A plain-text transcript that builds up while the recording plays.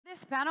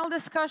This panel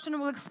discussion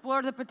will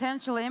explore the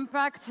potential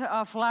impact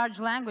of large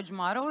language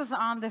models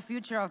on the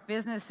future of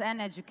business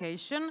and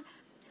education.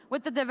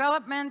 With the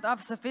development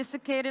of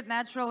sophisticated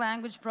natural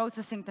language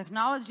processing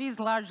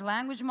technologies, large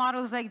language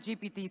models like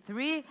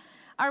GPT-3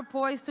 are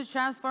poised to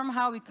transform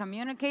how we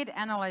communicate,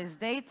 analyze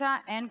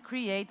data, and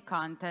create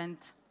content.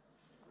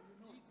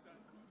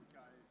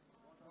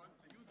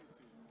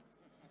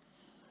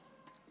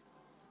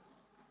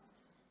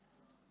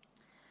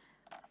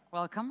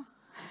 Welcome.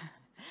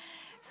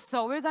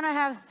 So we're going to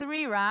have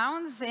 3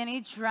 rounds. In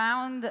each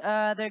round,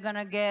 they're going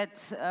to get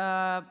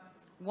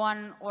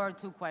 1 or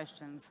 2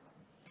 questions.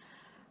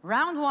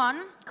 Round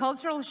 1,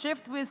 cultural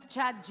shift with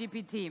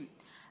ChatGPT.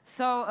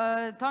 So,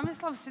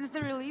 Tomislav, since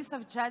the release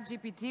of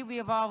ChatGPT,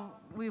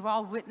 we've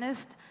all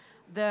witnessed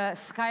the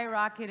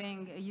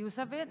skyrocketing use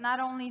of it,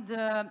 not only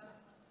the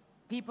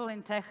people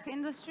in tech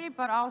industry,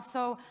 but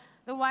also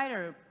the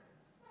wider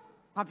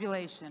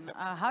population.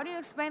 How do you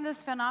explain this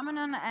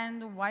phenomenon,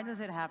 and why does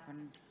it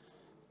happen?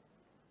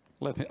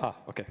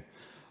 Okay.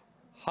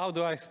 How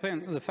do I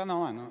explain the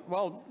phenomenon?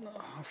 Well,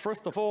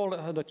 first of all,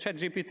 the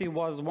ChatGPT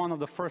was one of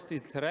the first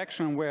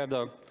interactions where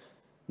the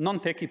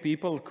non-techie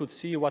people could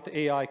see what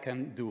AI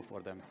can do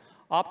for them.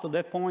 Up to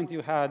that point,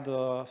 you had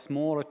a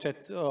smaller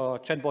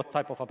chatbot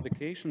type of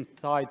application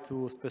tied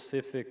to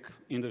specific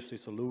industry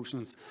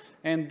solutions,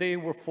 and they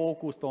were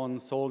focused on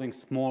solving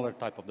smaller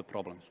type of the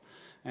problems.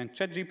 And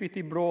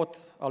ChatGPT brought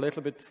a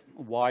little bit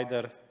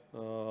wider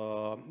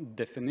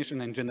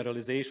definition and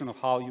generalization of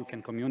how you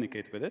can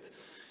communicate with it.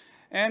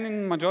 And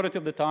in majority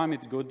of the time,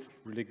 it got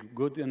really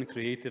good and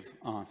creative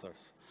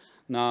answers.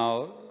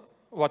 Now,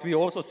 what we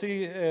also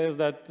see is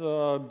that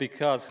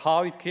because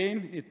how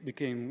it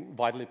became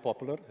widely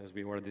popular, as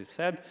we already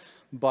said,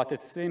 but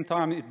at the same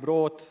time, it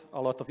brought a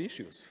lot of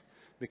issues.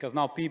 Because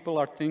now people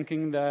are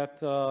thinking that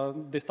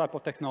this type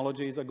of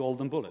technology is a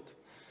golden bullet,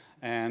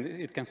 and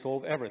it can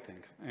solve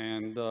everything.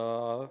 And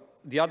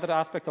the other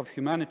aspect of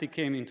humanity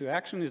came into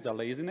action is the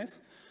laziness.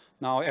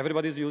 Now,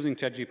 everybody's using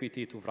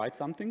ChatGPT to write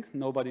something.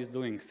 Nobody's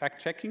doing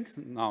fact-checking.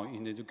 Now,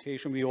 in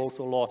education, we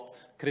also lost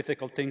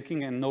critical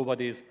thinking, and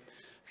nobody's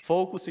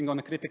focusing on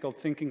critical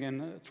thinking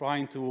and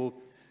trying to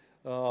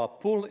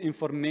pull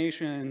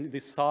information and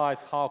decide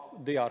how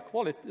they are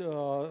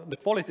the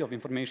quality of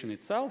information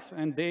itself,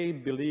 and they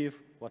believe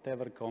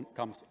whatever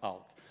comes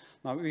out.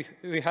 Now,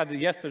 we had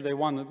yesterday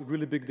one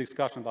really big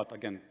discussion about,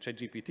 again,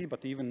 ChatGPT,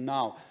 but even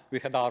now we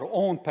had our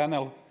own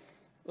panel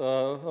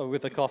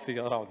with a coffee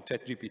around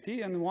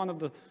ChatGPT, and one of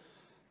the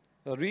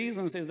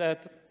reasons is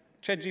that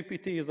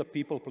ChatGPT is a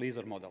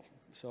people-pleaser model.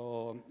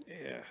 So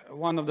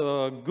one of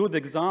the good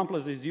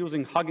examples is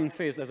using Hugging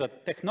Face as a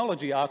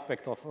technology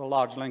aspect of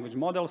large language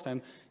models,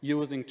 and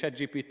using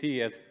ChatGPT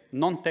as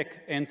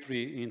non-tech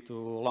entry into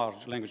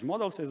large language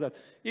models is that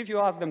if you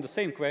ask them the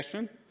same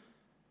question,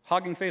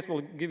 Hugging Face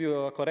will give you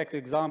a correct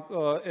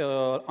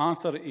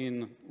answer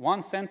in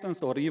 1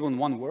 sentence or even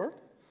 1 word,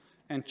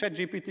 and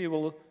ChatGPT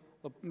will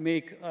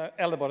make an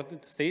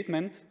elaborate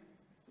statement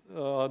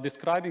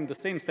describing the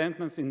same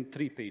sentence in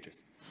 3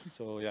 pages.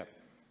 So yeah,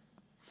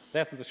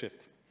 that's the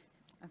shift.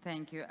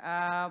 Thank you.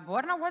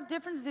 Borna, what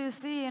difference do you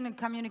see in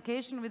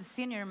communication with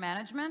senior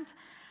management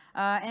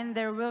and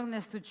their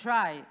willingness to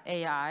try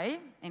AI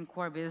in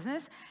core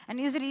business? And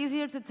is it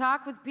easier to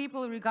talk with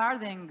people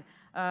regarding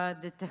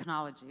the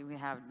technology we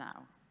have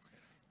now?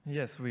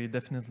 Yes, we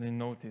definitely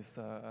notice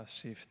a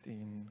shift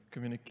in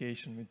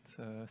communication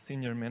with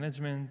senior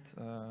management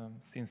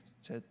since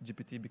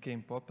ChatGPT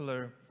became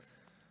popular.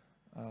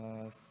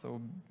 So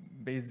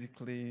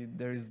basically,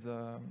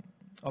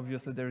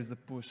 obviously there is a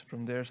push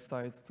from their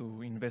side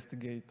to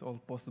investigate all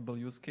possible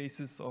use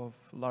cases of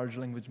large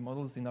language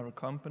models in our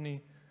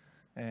company,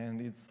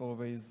 and it's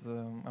always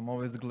I'm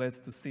always glad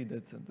to see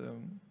that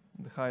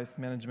the highest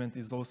management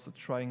is also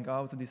trying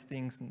out these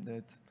things, and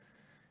that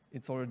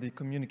it's already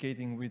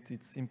communicating with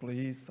its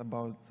employees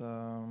about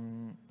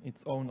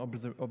its own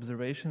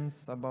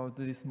observations about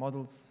these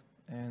models.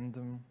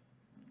 And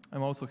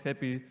I'm also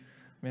happy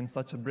when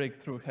such a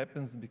breakthrough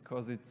happens,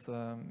 because it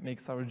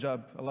makes our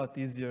job a lot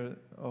easier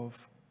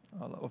of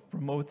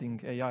promoting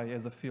AI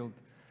as a field,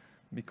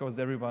 because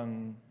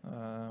everyone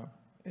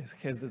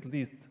has at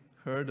least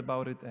heard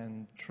about it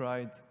and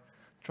tried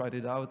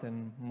it out,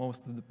 and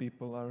most of the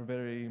people are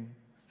very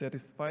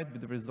satisfied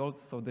with the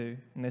results, so they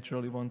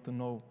naturally want to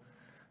know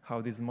how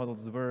these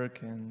models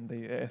work, and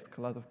they ask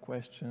a lot of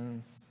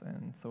questions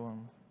and so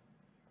on.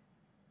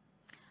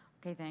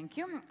 Okay, thank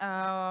you.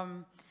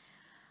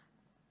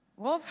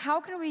 Wolf, how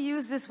can we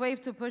use this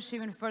wave to push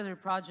even further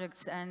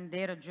projects and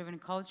data-driven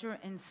culture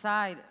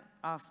inside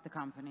of the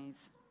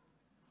companies?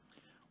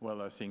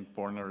 Well, I think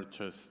Borna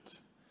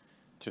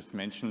just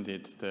mentioned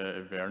it,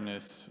 the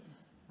awareness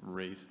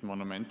raised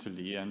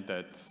monumentally, and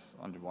that's,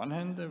 on the one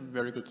hand, a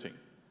very good thing.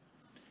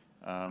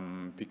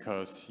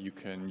 Because you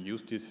can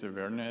use this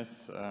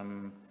awareness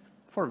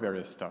for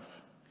various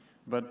stuff.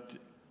 But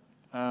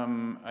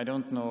I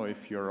don't know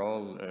if you're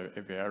all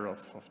aware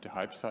of the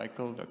hype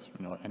cycle. That's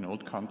an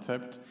old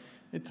concept.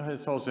 It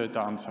has also a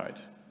downside.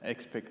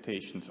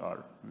 Expectations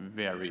are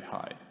very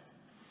high.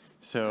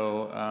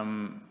 So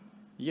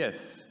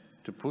yes,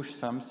 to push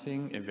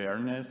something,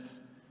 awareness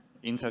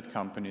inside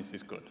companies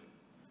is good.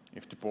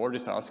 If the board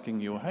is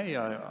asking you, hey,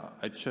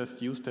 I just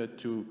used that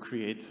to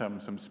create some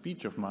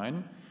speech of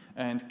mine,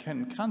 and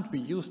can't we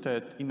use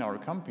that in our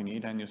company?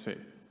 Then you say,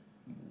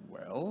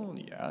 well,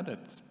 yeah,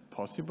 that's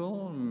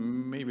possible.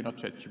 Maybe not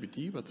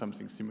ChatGPT, but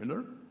something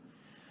similar.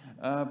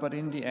 But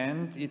in the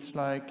end, it's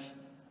like,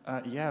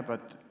 yeah,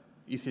 but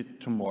is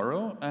it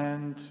tomorrow?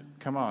 And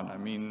come on, I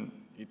mean,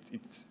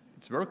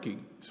 it's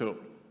working. So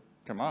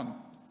come on,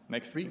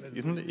 next week,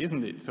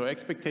 isn't it? So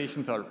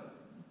expectations are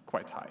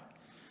quite high.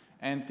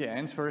 And the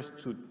answers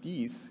to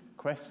these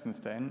questions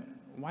then,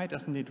 why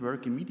doesn't it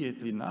work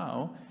immediately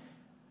now,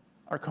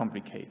 are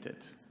complicated.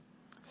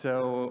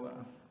 So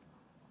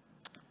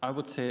I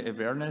would say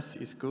awareness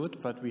is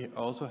good, but we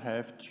also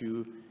have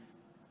to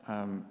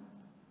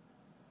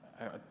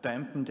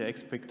dampen the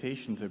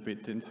expectations a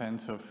bit in the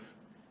sense of,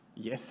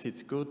 yes,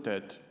 it's good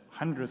that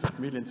hundreds of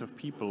millions of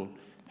people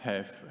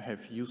have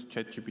used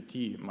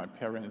ChatGPT, my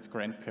parents,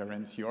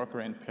 grandparents, your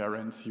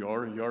parents,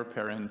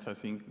 I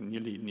think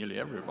nearly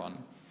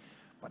everyone.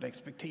 But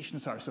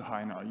expectations are so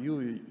high now.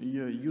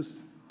 You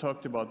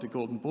talked about the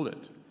golden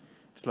bullet.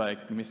 It's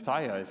like the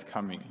Messiah is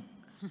coming.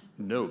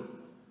 No,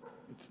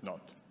 it's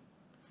not.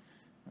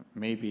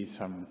 Maybe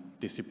some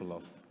disciple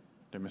of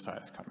the Messiah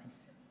is coming.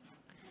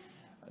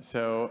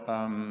 So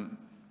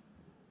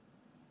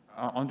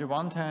on the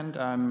one hand,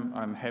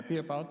 I'm happy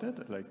about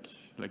it,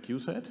 like you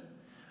said.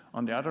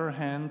 On the other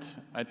hand,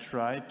 I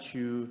try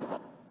to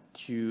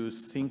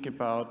think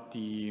about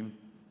the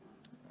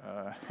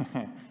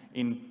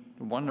in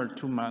 1 or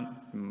 2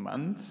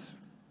 months,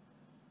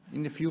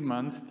 in a few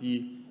months,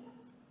 the,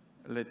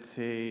 let's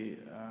say,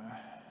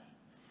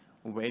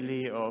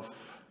 valley of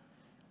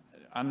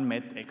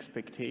unmet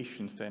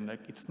expectations, then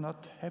like, it's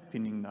not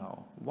happening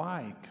now.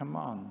 Why? Come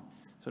on.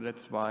 So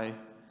that's why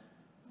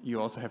you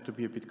also have to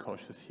be a bit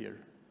cautious here.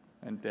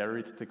 And there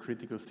it's the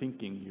critical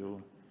thinking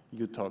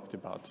you talked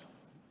about.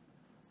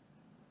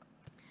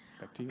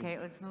 Back to you. Okay,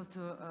 let's move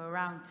to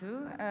round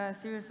 2. A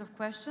series of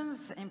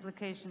questions,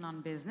 implication on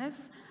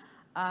business.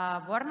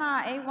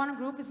 Borna A1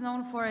 Group is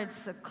known for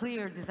its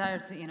clear desire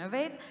to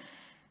innovate.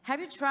 Have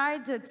you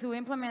tried to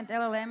implement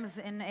LLMs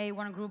in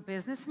A1 Group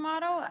business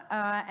model?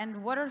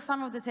 And what are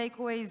some of the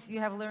takeaways you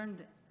have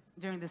learned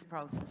during this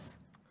process?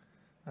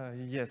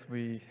 Yes,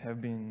 we have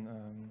been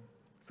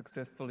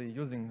successfully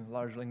using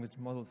large language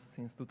models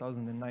since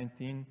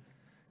 2019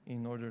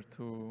 in order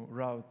to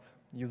route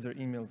user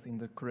emails in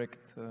the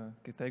correct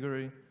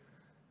category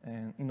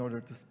and in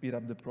order to speed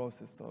up the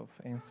process of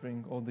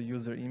answering all the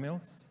user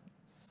emails.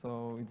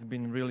 So it's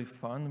been really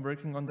fun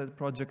working on that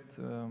project.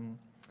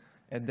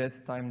 At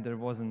that time, there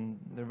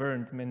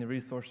weren't many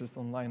resources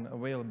online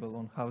available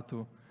on how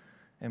to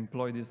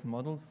employ these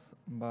models,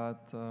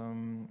 but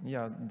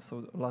yeah,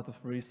 so a lot of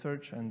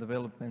research and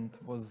development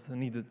was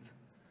needed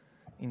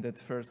in that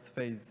first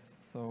phase.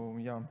 So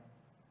yeah,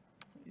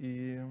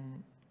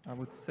 I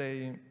would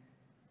say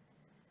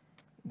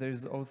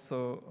there's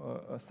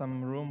also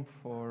some room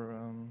for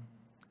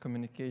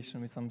communication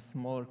with some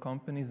smaller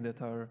companies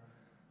that are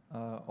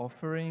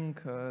offering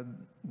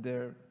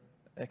their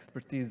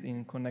expertise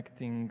in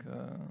connecting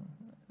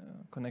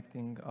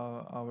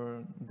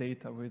our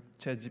data with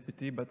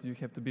ChatGPT, but you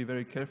have to be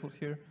very careful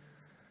here.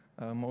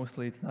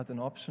 Mostly it's not an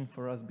option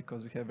for us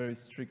because we have very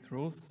strict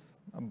rules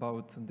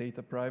about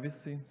data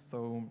privacy.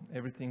 So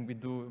everything we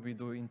do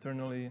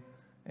internally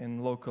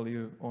and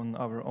locally on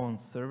our own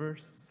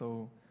servers.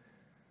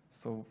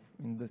 So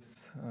in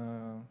this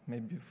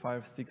maybe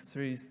 6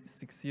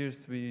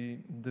 years, we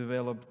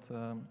developed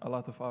a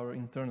lot of our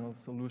internal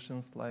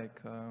solutions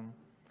like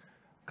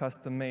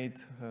custom-made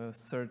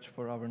search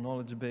for our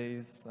knowledge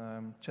base,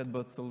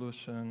 chatbot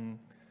solution,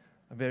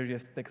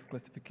 various text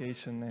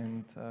classification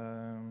and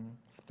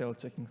spell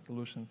checking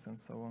solutions and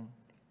so on.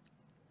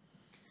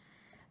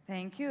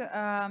 Thank you.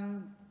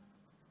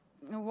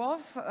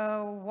 Wolf,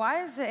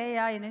 why is the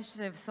AI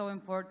initiative so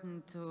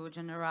important to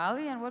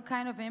Generali, and what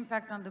kind of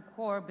impact on the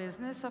core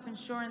business of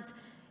insurance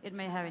it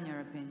may have in your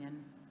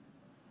opinion?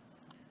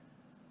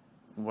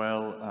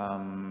 Well,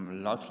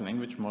 large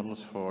language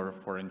models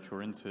for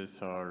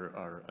insurances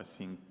are I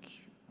think,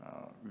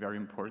 very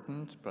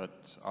important,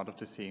 but out of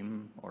the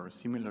same or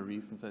similar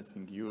reasons I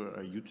think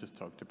you just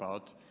talked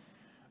about,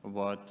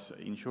 what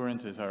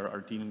insurances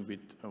are dealing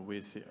with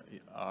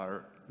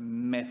are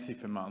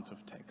massive amounts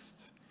of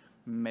text,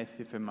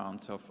 massive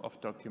amounts of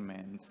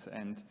documents,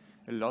 and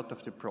a lot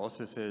of the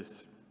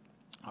processes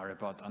are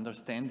about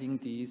understanding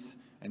these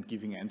and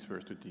giving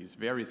answers to these,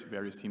 very,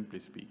 very simply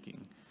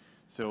speaking.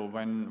 So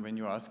when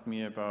you ask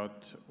me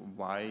about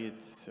why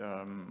it's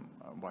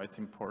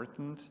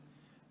important,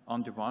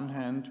 on the one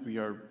hand, we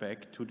are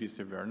back to this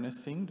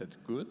awareness thing, that's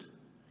good.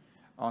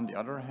 On the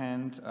other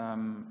hand,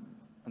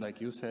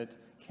 like you said,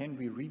 can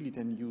we really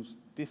then use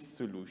this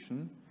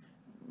solution?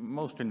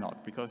 Mostly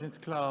not, because it's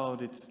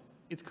cloud, it's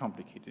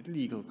complicated,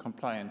 legal,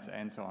 compliance,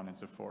 and so on and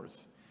so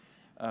forth.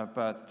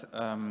 But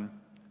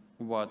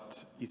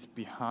what is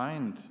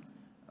behind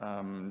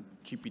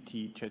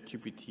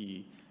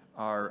ChatGPT,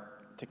 are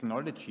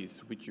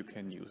technologies which you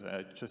can use.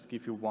 I'll just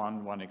give you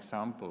one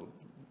example.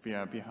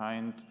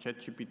 Behind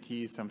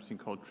ChatGPT is something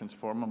called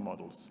transformer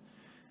models.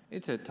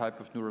 It's a type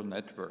of neural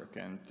network,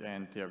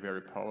 and they are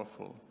very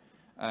powerful.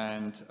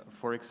 And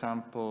for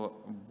example,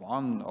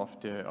 one of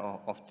the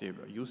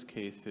use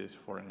cases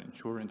for an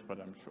insurance, but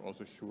I'm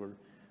also sure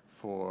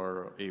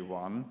for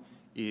A1,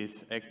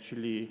 is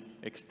actually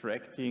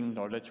extracting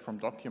knowledge from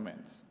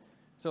documents.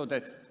 So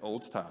that's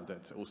old style,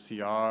 that's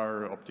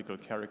OCR, optical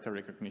character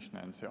recognition,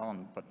 and so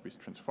on. But with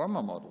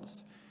transformer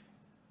models,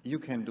 you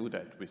can do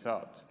that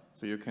without.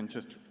 So you can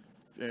just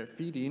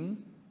feed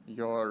in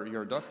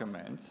your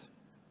documents,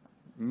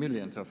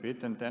 millions of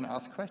it, and then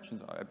ask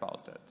questions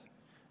about that.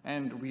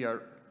 And we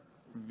are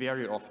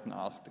very often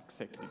asked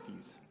exactly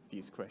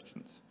these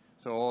questions.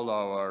 So all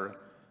our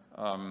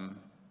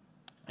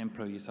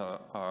employees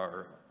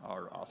are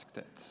asked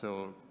that.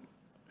 So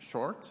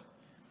short,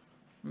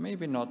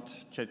 maybe not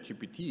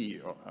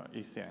ChatGPT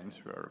is the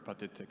answer, but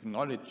the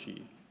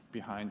technology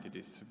behind it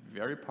is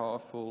very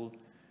powerful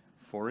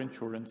for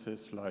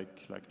insurances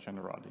like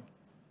Generali.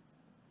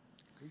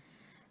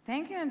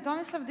 Thank you. And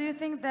Tomislav, do you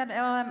think that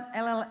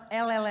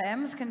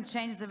LLMs can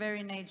change the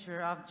very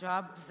nature of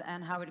jobs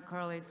and how it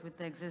correlates with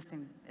the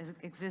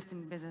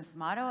existing business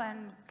model?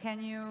 And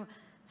can you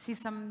see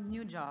some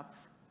new jobs?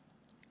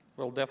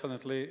 Well,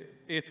 definitely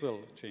it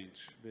will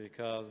change,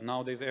 because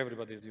nowadays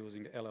everybody is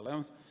using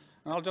LLMs.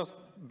 And I'll just,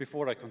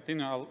 before I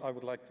continue, I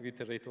would like to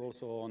iterate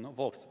also on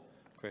Wolf's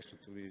question,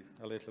 to be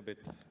a little bit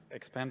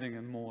expanding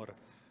and more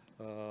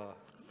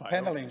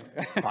paneling.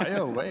 Fire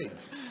away.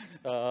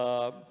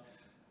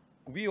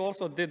 We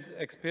also did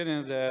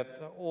experience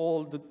that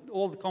all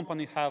the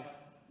companies have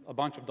a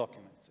bunch of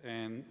documents,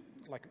 and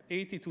like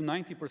 80 to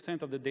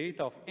 90% of the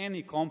data of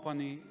any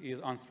company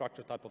is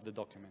unstructured type of the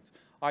documents.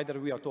 Either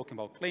we are talking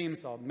about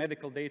claims or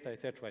medical data,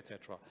 et cetera, et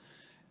cetera.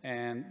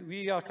 And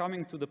we are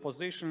coming to the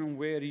position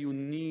where you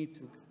need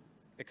to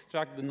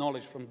extract the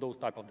knowledge from those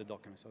type of the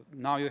documents. So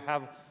now you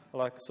have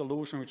like a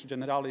solution which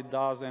generally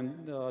does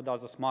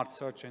a smart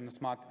search and a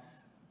smart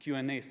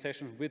Q&A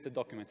sessions with the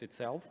documents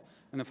itself.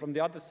 And then from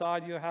the other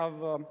side, you have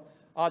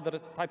other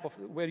type of,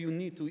 where you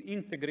need to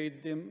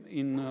integrate them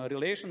in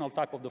relational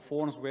type of the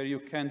forms where you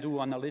can do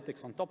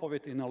analytics on top of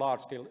it in a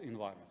large scale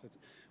environment.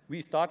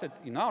 We started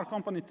in our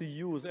company to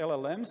use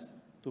LLMs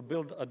to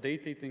build a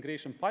data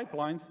integration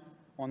pipelines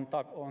on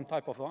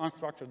type of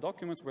unstructured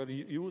documents where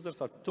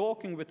users are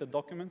talking with the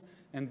document,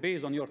 and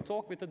based on your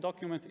talk with the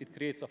document, it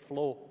creates a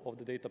flow of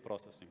the data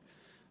processing.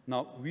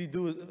 Now, we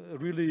do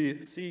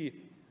really see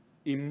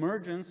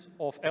emergence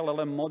of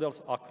LLM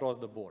models across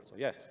the board. So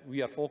yes,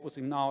 we are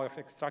focusing now on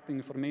extracting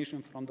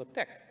information from the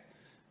text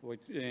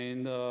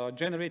and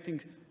generating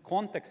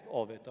context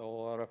of it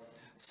or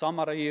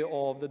summary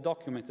of the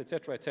documents, et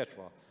cetera, et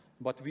cetera.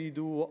 But we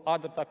do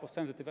other type of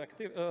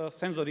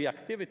sensory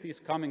activities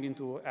coming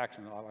into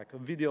action, like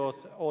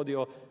videos,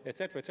 audio, et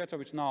cetera,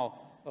 which now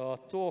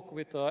talk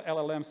with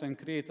LLMs and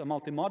create a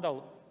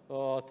multimodal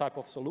type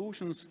of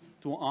solutions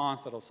to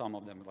answer some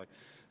of them. Like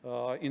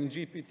in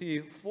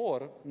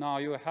GPT-4, now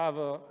you have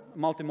a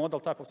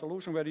multimodal type of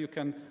solution where you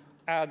can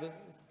add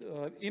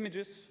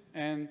images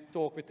and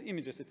talk with the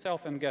images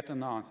itself and get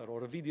an answer,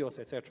 or videos,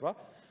 et cetera,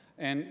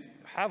 and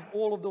have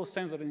all of those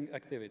sensory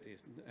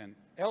activities. And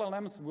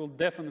LLMs will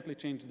definitely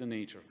change the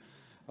nature.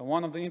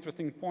 One of the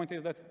interesting points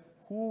is that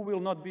who will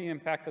not be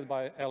impacted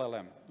by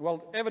LLM?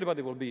 Well,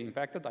 everybody will be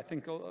impacted. I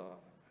think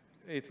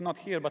it's not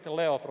here, but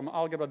Leo from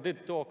Algebra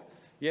did talk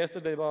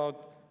yesterday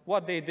about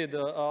what they did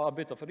a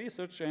bit of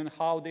research and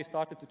how they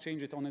started to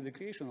change it on the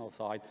educational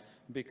side,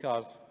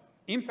 because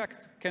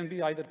impact can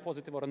be either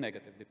positive or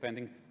negative,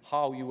 depending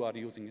how you are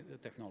using the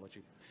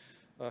technology.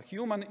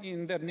 Humans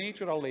in their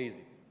nature are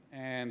lazy.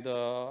 And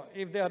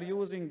if they are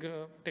using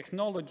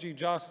technology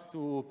just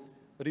to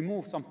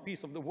remove some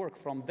piece of the work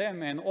from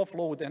them and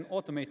offload and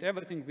automate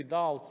everything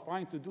without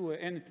trying to do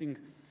anything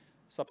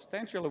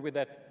substantial with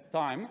that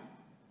time,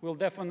 will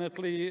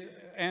definitely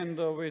end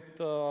with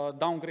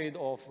downgrade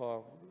of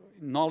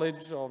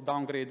knowledge, of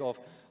downgrade of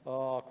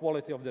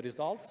quality of the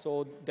results.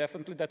 So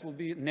definitely that will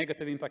be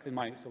negative impact in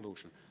my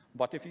solution.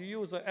 But if you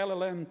use a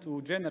LLM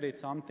to generate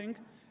something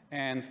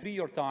and free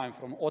your time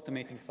from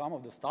automating some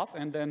of the stuff,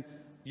 and then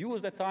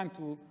use that time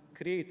to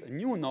create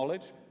new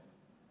knowledge,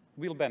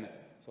 will benefit.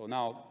 So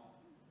now,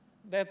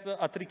 that's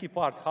a tricky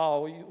part,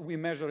 how we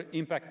measure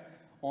impact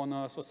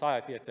on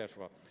society,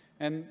 etc.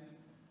 And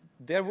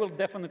there will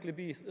definitely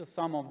be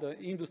some of the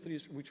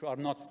industries which are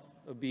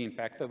not being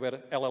impacted,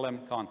 where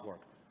LLM can't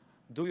work.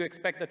 Do you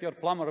expect that your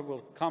plumber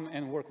will come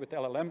and work with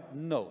LLM?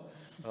 No.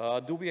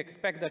 Do we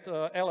expect that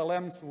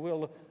LLMs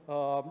will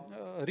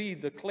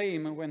read the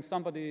claim when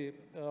somebody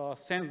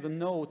sends the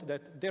note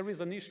that there is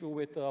an issue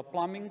with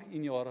plumbing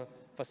in your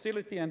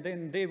facility, and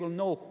then they will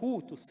know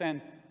who to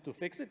send to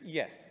fix it?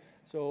 Yes.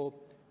 So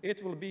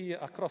it will be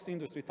a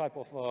cross-industry type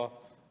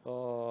of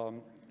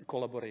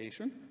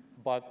collaboration,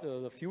 but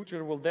the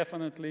future will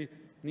definitely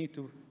need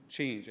to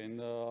change,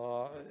 and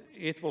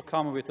it will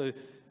come with a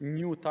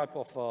new type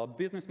of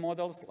business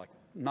models. Like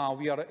now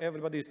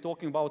everybody is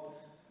talking about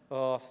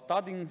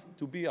studying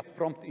to be a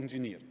prompt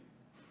engineer.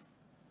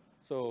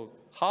 So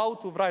how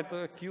to write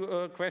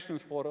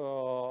questions for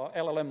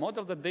LLM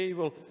models that they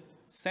will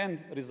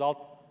send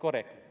result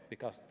correctly.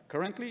 Because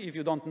currently, if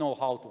you don't know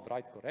how to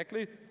write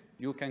correctly,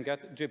 you can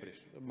get gibberish.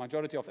 The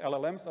majority of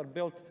LLMs are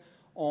built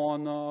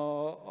on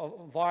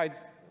wide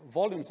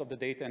volumes of the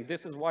data, and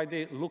this is why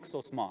they look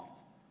so smart.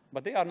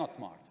 But they are not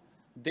smart.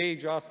 They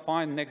just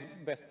find next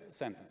best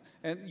sentence.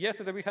 And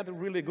yesterday we had a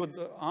really good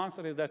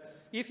answer is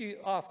that if you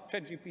ask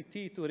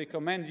ChatGPT to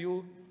recommend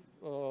you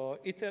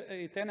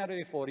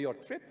itinerary for your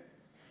trip,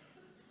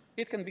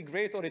 it can be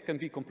great or it can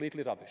be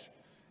completely rubbish.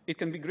 It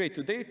can be great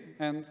today,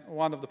 and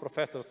one of the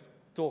professors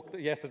talked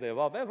yesterday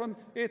about that one.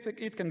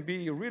 It can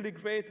be really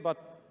great, but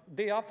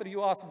day after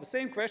you ask the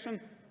same question,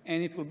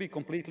 and it will be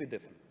completely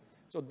different.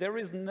 So there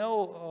is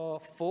no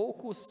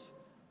focus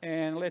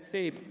and, let's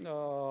say,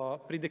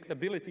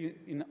 predictability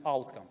in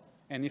outcome.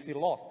 And if we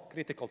lost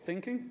critical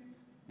thinking,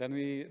 then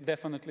we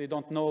definitely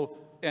don't know,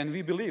 and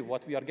we believe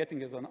what we are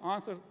getting as an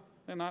answer,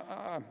 then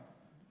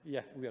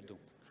yeah, we are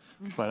doomed.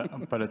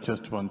 But I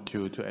just want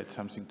to add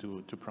something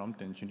to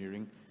prompt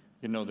engineering.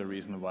 You know the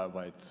reason why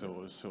it's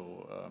so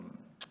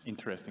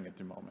interesting at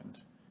the moment.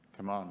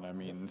 Come on, I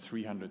mean,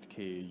 300K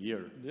a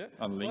year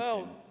on LinkedIn.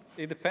 Well,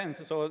 it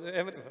depends. So,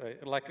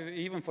 like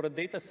even for a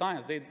data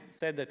science, they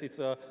said that it's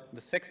the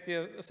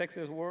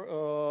sexiest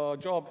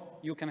job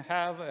you can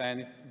have,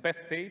 and it's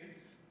best paid.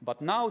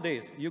 But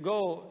nowadays, you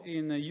go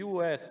in the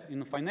US,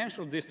 in a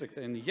financial district,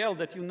 and yell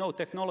that you know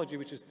technology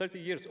which is 30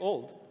 years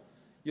old,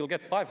 you'll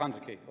get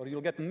 500K, or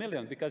you'll get 1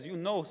 million, because you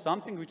know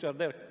something which are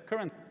their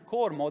current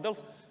core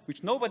models,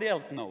 which nobody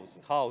else knows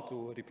how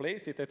to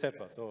replace it,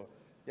 etc. So,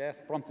 yes,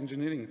 prompt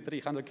engineering,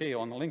 300K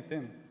on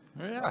LinkedIn.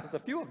 Yeah. There's a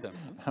few of them.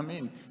 I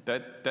mean,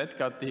 that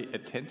got the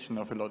attention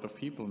of a lot of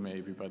people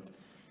maybe, but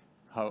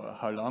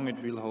how long it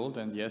will hold,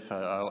 and yes,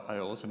 I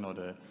also know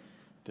the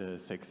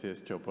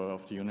sexiest job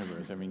of the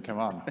universe. I mean, come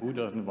on, who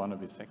doesn't want to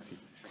be sexy?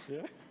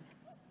 Yeah.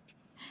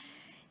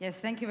 Yes,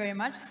 thank you very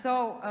much.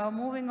 So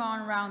moving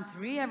on, round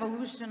 3,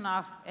 evolution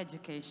of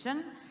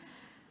education.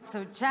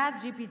 So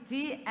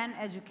ChatGPT and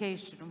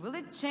education. Will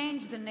it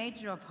change the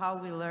nature of how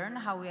we learn,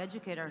 how we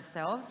educate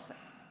ourselves?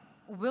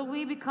 Will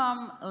we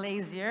become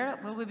lazier?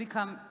 Will we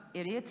become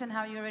idiots? And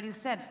how you already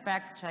said,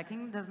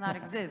 fact-checking does not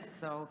exist.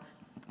 So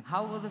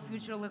how will the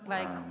future look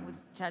like with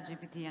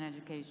ChatGPT and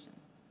education?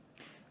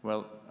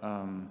 Well,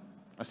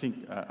 I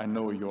think I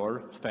know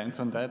your stance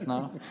on that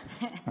now.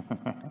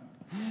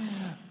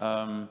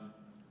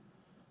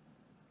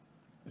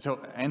 So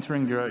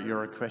answering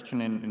your question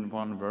in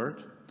one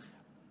word,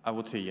 I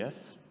would say yes.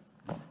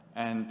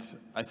 And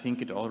I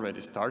think it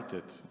already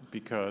started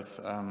because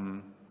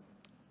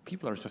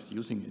people are just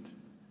using it.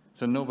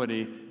 So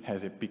nobody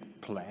has a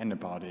big plan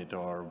about it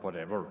or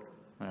whatever.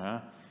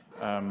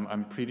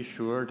 I'm pretty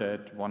sure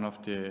that one of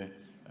the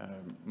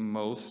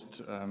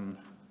most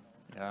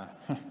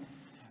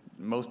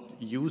most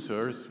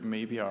users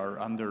maybe are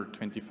under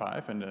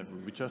 25, and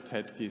we just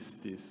had this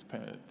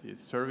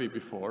survey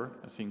before.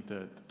 I think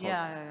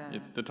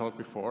the talk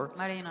before.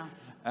 Marina.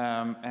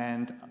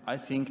 And I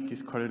think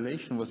this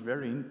correlation was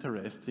very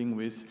interesting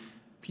with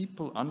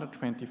people under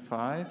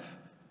 25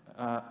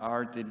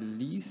 are the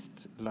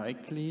least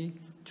likely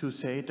to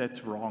say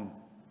that's wrong.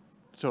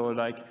 So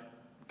like,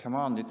 come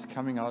on, it's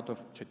coming out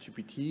of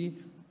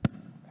ChatGPT,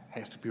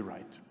 has to be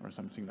right, or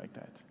something like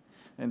that.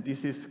 And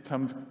this is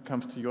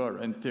comes to your,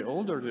 and the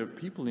older the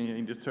people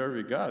in the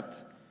survey got,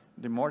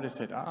 the more they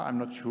said, I'm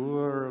not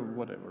sure,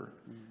 whatever.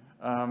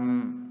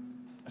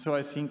 So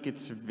I think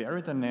it's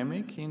very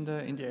dynamic in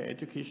the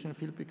education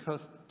field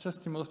because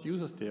just the most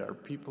users there are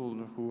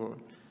people who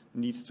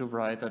needs to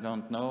write, I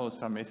don't know,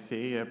 some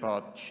essay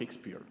about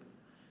Shakespeare,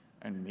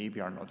 and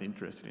maybe are not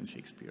interested in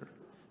Shakespeare.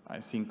 I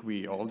think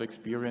we all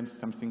experienced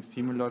something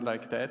similar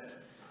like that.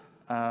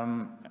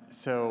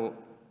 So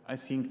I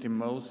think the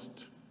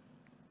most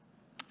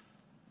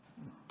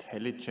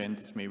intelligent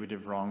is maybe the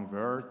wrong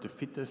word, the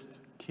fittest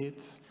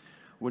kids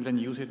will then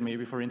use it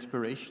maybe for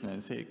inspiration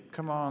and say,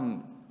 come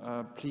on,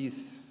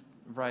 please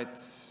write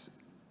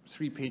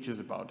 3 pages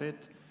about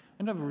it,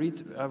 and I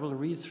will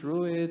read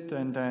through it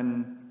and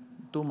then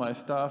do my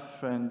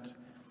stuff and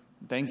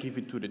then give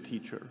it to the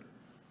teacher.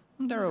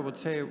 And there I would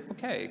say,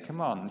 okay,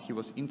 come on, he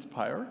was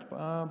inspired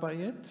by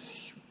it.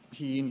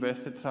 He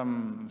invested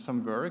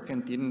some work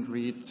and didn't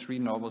read 3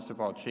 novels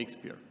about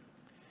Shakespeare.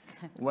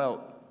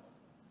 Well,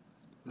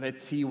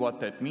 let's see what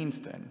that means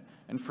then.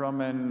 And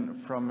from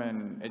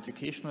an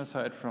educational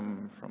side,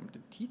 from the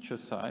teacher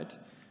side,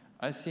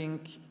 I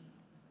think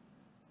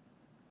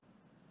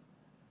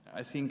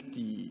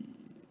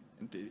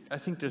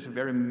there's a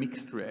very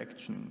mixed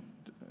reaction.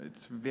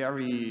 It's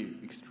very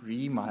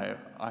extreme, I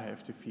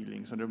have the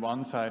feeling. So the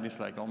one side is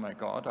like, oh my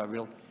God,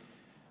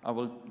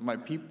 my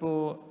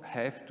people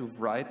have to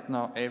write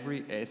now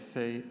every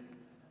essay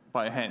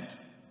by hand.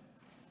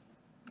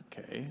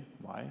 Okay,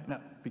 why? No,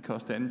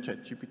 because then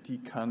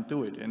ChatGPT can't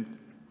do it. And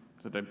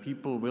So that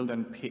people will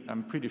then pay,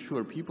 I'm pretty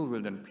sure people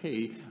will then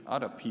pay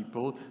other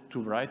people to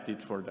write it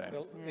for them.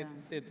 Well,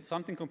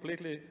 something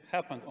completely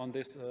happened on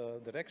this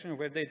direction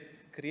where they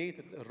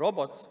created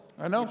robots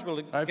which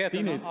will get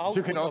an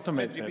output of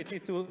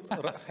ChatGPT to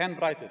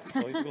handwrite it.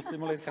 So it will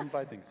simulate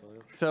handwriting.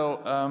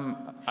 So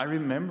I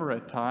remember a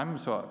time,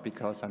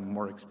 because I'm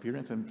more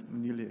experienced, I'm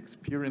nearly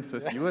experienced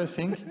as you, I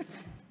think,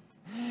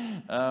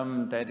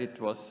 that it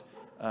was,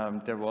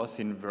 there was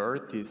in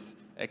Word this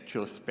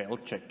actual spell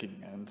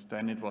checking, and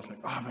then it was like,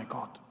 oh my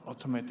God,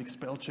 automatic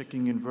spell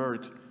checking in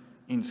Word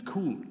in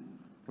school.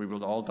 We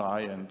will all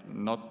die and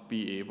not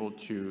be able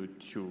to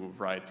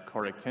write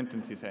correct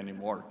sentences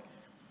anymore.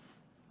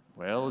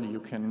 Well, you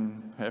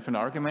can have an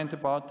argument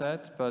about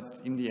that,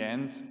 but in the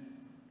end,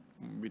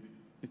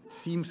 it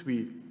seems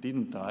we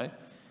didn't die,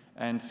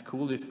 and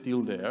school is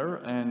still there,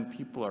 and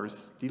people are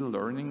still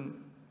learning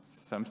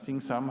something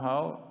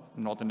somehow.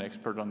 Not an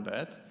expert on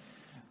that.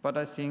 But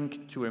I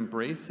think to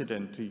embrace it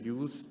and to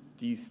use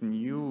these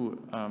new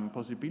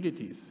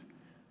possibilities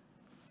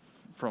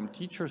from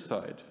teacher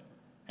side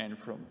and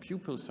from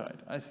pupil side,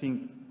 I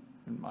think,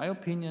 in my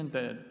opinion,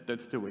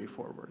 that's the way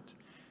forward,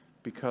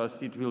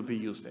 because it will be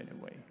used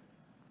anyway.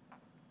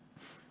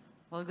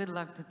 Well, good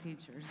luck to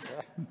teachers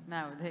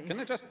nowadays. Can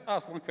I just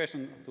ask one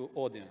question to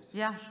audience?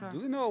 Yeah, sure. Do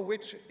you know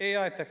which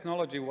AI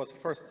technology was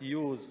first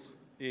used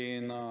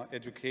in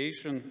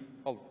education?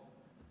 Oh,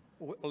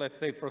 let's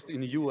say first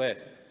in the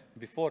US,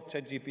 before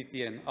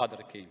ChatGPT and other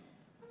came?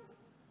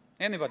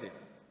 Anybody?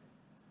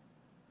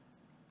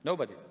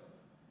 Nobody?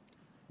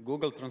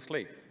 Google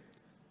Translate.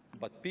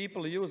 But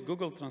people use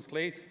Google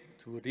Translate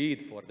to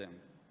read for them.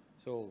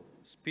 So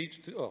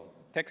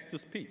text to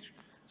speech.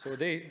 So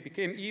they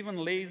became even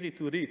lazy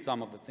to read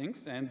some of the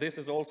things, and this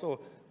is also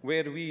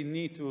where we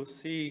need to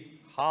see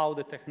how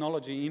the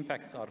technology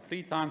impacts our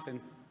free times and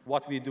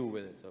what we do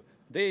with it. So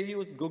they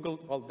use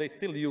Google, well, they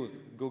still use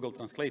Google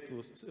Translate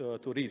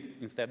to read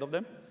instead of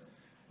them,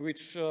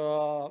 which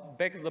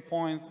begs the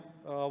point,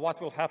 what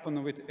will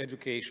happen with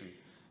education?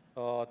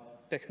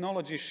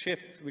 Technology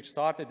shift, which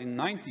started in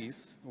the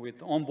 90s with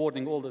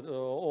onboarding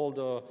all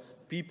the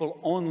people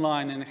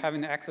online and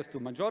having access to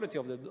majority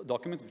of the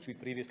documents, which we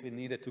previously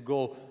needed to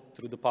go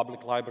through the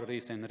public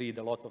libraries and read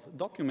a lot of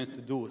documents to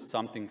do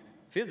something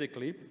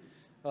physically,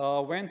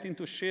 went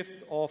into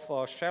shift of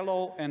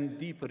shallow and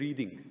deep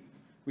reading,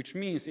 which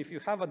means if you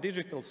have a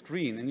digital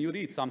screen and you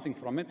read something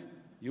from it,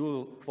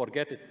 you'll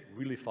forget it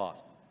really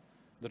fast.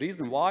 The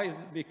reason why is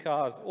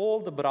because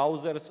all the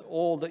browsers,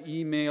 all the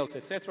emails,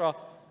 etc.,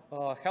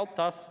 helped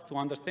us to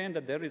understand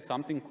that there is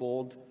something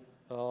called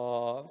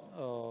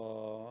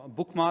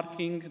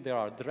bookmarking, there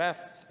are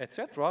drafts,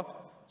 etc.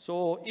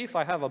 So if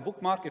I have a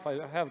bookmark, if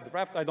I have a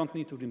draft, I don't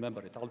need to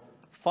remember it. I'll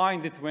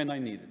find it when I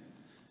need it.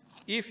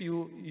 If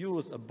you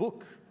use a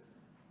book,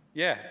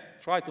 yeah,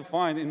 try to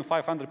find in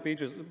 500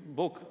 pages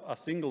book a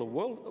single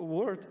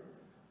word,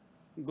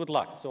 good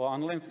luck. So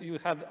unless you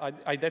have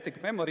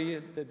eidetic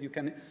memory that you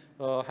can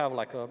have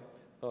like a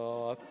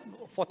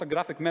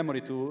photographic memory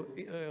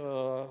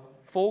to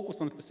focus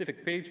on a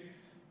specific page,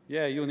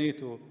 yeah, you need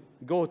to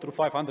go through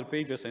 500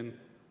 pages and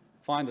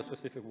find a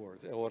specific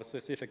words or a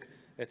specific,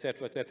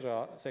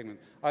 etc.,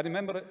 segment. I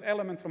remember an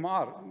element from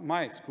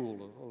my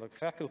school, like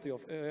faculty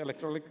of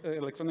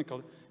electronic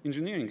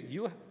engineering.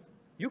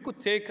 You could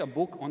take a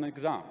book on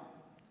exam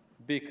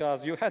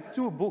because you had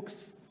 2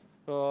 books,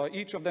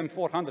 each of them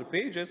 400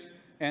 pages,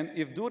 and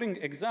if during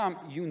exam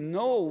you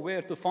know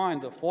where to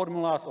find the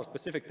formulas or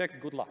specific text,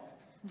 good luck.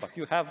 But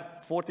you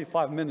have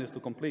 45 minutes to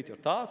complete your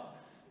task.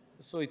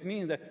 So it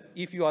means that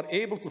if you are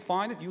able to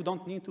find it, you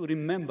don't need to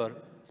remember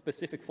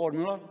specific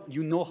formula.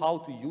 You know how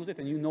to use it,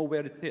 and you know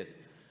where it is.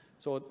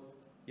 So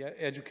yeah,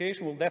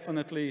 education will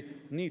definitely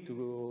need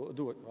to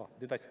do it. Oh,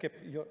 did I skip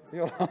your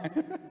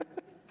line?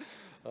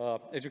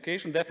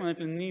 Education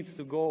definitely needs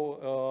to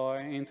go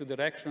into the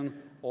direction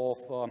of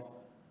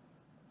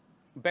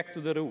back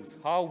to the roots,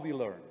 how we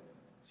learn.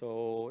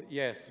 So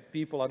yes,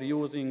 people are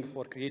using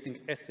for creating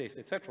essays,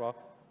 etc.,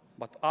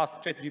 but ask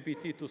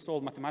ChatGPT to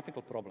solve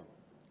mathematical problem.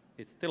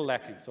 It's still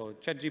lacking. So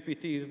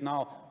ChatGPT is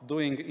now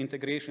doing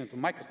integration to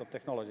Microsoft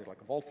technologies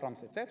like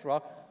Wolfgangs,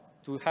 etc.,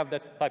 to have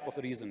that type of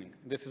reasoning.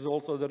 This is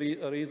also the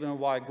reason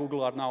why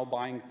Google are now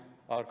buying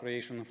our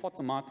creation of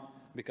Photomat,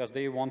 because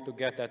they want to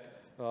get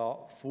that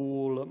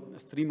full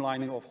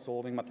streamlining of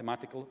solving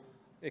mathematical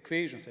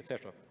equations,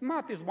 etc.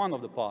 Math is one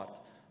of the parts.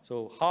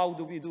 So how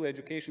do we do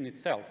education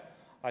itself?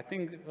 I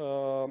think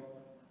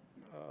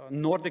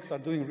Nordics are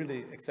doing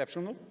really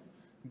exceptional,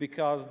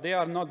 because they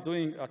are not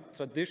doing a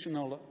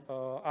traditional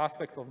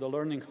aspect of the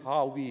learning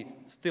how we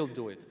still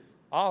do it.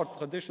 Our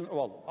traditional,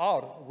 well,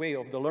 our way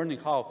of the learning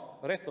how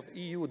the rest of the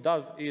EU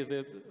does is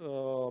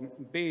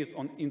based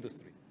on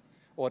industry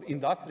or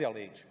industrial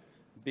age,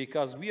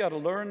 because we are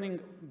learning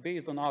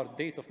based on our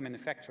date of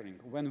manufacturing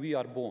when we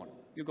are born.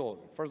 You go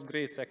first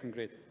grade, second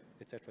grade,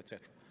 etc.,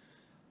 etc.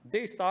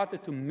 They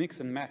started to mix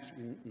and match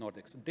in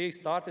Nordics. They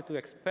started to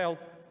expel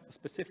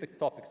specific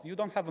topics. You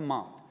don't have a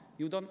math.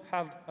 You don't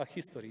have a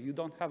history. You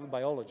don't have a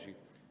biology.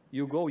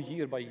 You go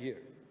year by year.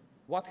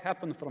 What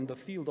happened from the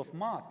field of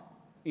math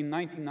in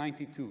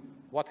 1992,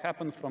 what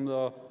happened from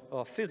the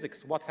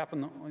physics, what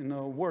happened in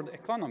the world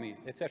economy,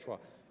 etc.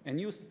 And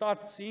you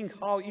start seeing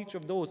how each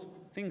of those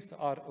things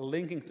are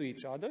linking to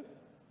each other,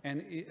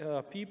 and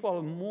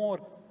people more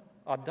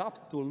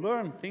adapt to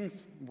learn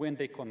things when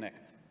they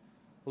connect.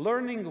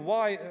 Learning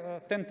why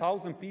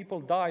 10,000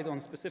 people died on a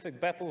specific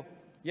battle,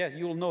 yeah,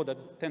 you'll know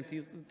that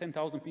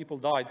 10,000 people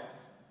died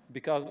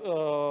because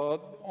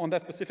on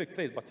that specific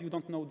place, but you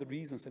don't know the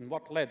reasons and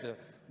what led.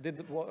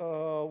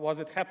 Was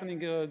it happening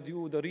due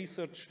to the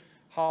research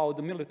how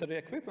the military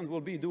equipment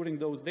will be during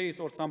those days,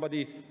 or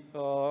somebody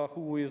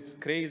who is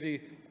crazy,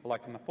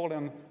 like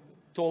Napoleon,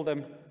 told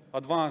them,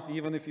 advance,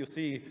 even if you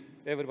see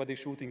everybody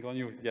shooting on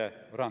you, yeah,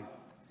 run.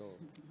 So,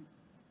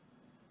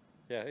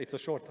 yeah, it's a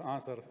short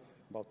answer,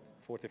 about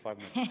 45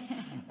 minutes.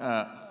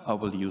 I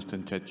will use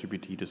then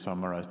ChatGPT to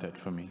summarize that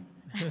for me.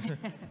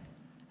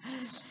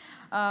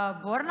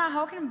 Borna,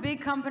 how can big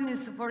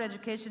companies support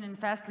education in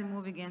fastly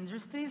moving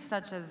industries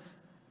such as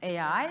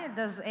AI?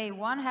 Does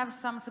A1 have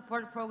some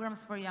support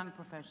programs for young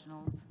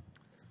professionals?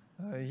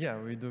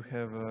 Yeah, we do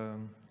have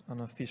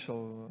an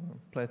official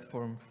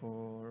platform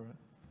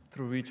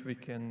through which we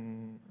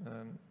can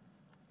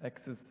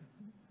access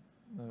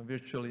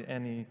virtually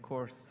any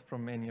course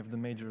from any of the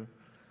major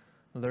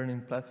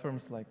learning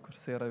platforms like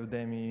Coursera,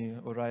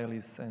 Udemy,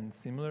 O'Reilly's, and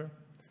similar.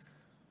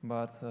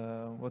 But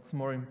what's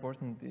more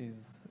important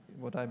is,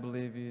 what I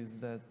believe is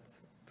that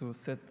to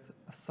set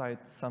aside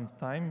some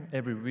time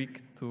every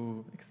week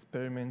to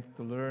experiment,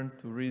 to learn,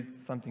 to read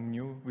something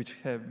new, which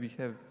we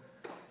have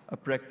a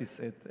practice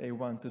at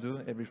A1 to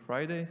do every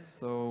Friday.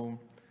 So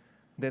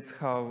that's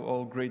how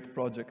all great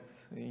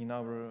projects in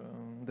our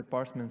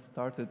department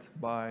started,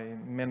 by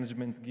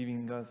management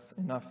giving us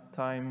enough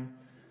time,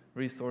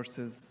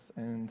 resources,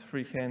 and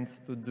free hands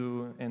to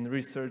do and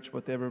research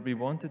whatever we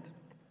wanted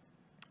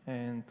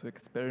and to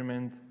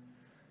experiment.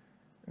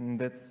 And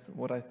that's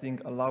what I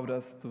think allowed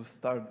us to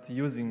start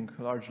using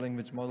large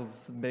language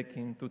models back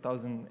in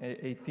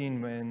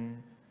 2018,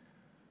 when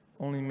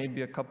only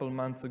maybe a couple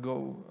months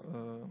ago,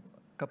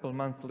 a couple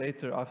months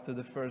later, after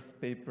the first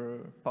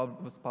paper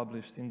was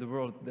published in the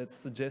world that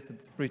suggested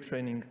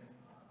pre-training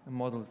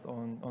models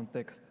on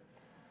text.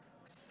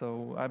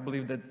 So I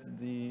believe that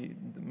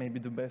maybe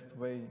the best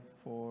way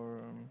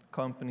for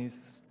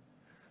companies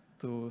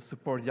to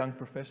support young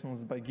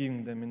professionals by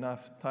giving them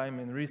enough time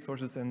and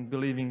resources and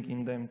believing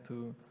in them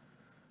to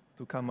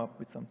come up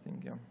with something.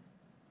 Yeah.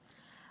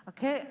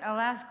 Okay, a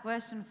last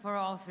question for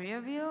all three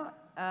of you.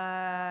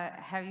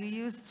 Have you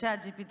used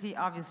ChatGPT?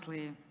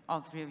 Obviously, all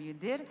three of you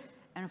did.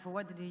 And for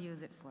what did you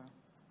use it for?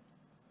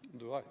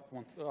 Do I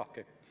want?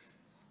 Okay.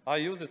 I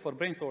use it for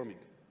brainstorming.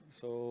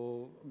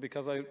 So,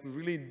 because I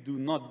really do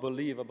not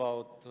believe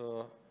about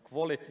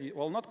quality,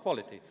 well, not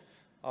quality,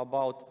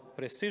 about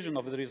precision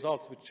of the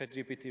results which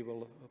ChatGPT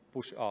will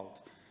push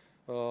out.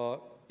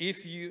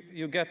 If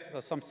you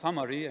get some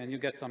summary and you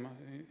get some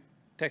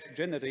text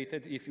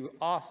generated, if you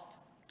asked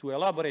to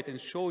elaborate and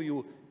show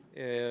you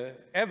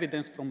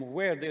evidence from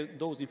where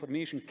those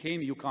information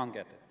came, you can't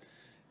get it.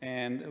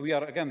 And we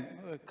are, again,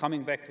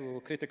 coming back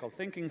to critical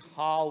thinking,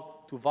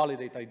 how to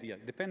validate idea,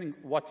 depending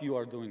what you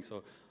are doing.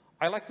 So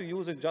I like to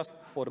use it just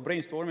for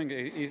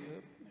brainstorming.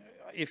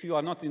 If you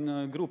are not in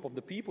a group of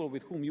the people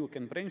with whom you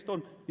can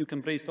brainstorm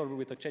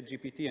with a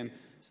ChatGPT and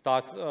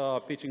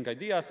start pitching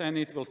ideas, and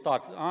it will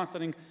start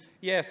answering.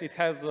 Yes, it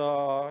has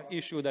an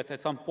issue that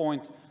at some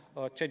point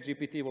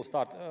ChatGPT will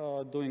start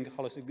doing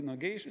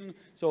hallucination.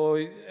 So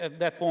at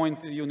that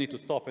point, you need to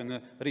stop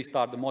and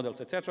restart the models,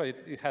 etc.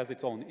 It has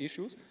its own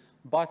issues.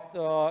 But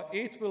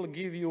it will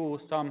give you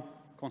some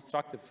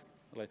constructive,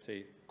 let's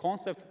say,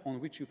 concept on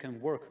which you can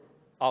work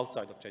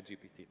outside of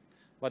ChatGPT.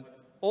 But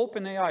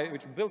OpenAI,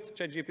 which built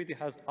ChatGPT,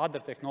 has other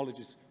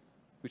technologies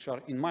which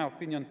are, in my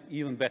opinion,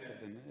 even better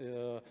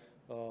than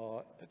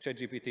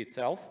ChatGPT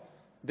itself.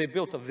 They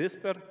built a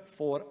Whisper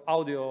for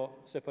audio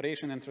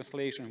separation and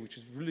translation, which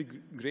is really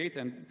great,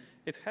 and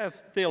it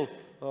has still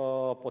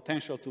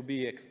potential to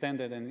be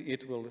extended, and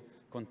it will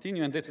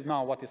continue. And this is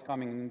now what is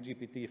coming in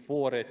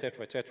GPT-4,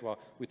 etc.,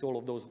 with all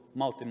of those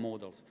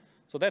multimodals.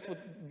 So that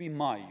would be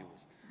my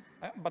use.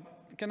 But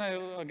can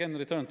I again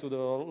return to the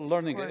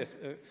learning?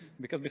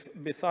 Because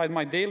beside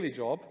my daily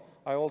job,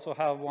 I also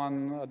have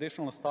one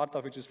additional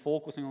startup which is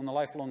focusing on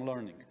lifelong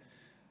learning.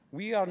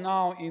 We are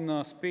now in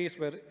a space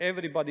where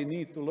everybody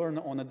needs to learn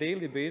on a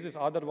daily basis.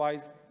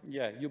 Otherwise,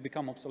 yeah, you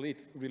become obsolete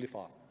really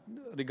fast,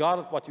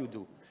 regardless what you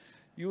do.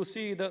 You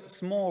see the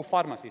small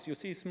pharmacies, you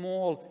see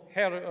small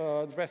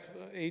hair dress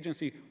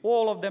agency,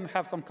 all of them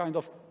have some kind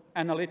of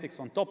analytics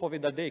on top of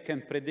it that they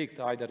can predict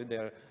either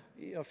their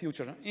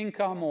future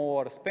income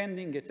or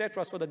spending,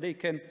 etc., so that they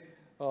can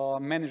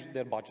manage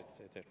their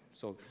budgets, etc.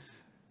 So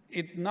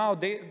now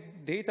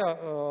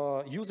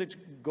data usage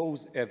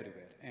goes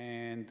everywhere.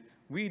 And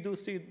we do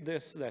see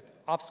this,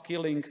 that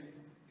upskilling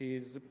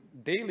is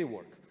daily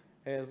work.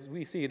 As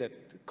we see that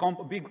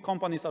big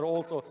companies are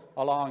also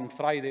allowing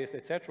Fridays,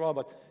 etc.,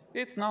 but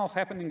it's now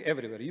happening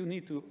everywhere. You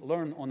need to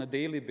learn on a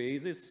daily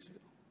basis.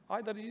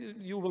 either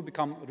you will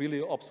become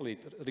really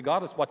obsolete,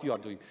 regardless what you are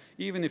doing.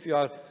 Even if you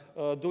are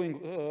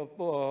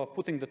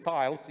putting the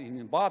tiles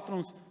in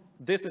bathrooms,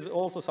 this is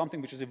also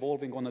something which is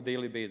evolving on a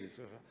daily basis.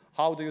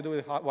 How do you do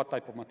it? What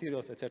type of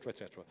materials, et cetera, et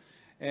cetera.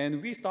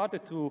 And we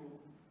started to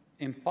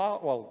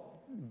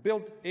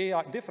build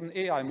different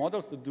AI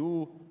models to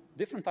do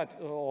different types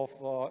of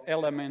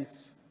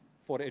elements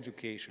for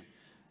education.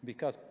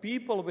 Because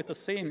people with the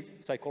same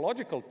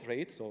psychological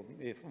traits, so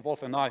if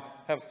Wolf and I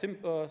have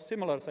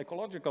similar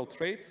psychological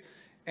traits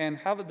and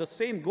have the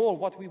same goal,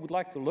 what we would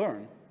like to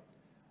learn,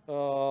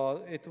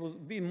 it will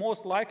be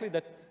most likely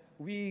that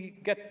we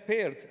get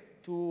paired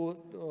to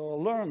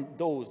learn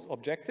those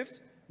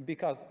objectives,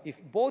 because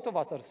if both of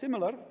us are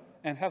similar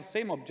and have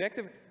same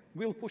objective,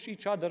 we'll push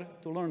each other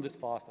to learn this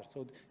faster.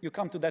 So you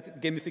come to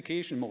that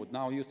gamification mode.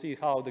 Now you see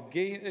how the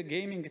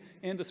gaming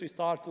industry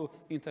start to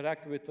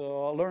interact with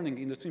learning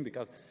industry,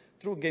 because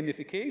through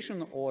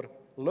gamification or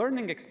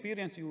learning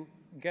experience, you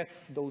get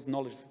those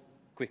knowledge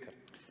quicker.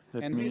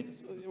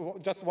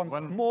 Just one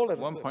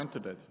point to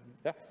that.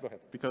 Yeah, go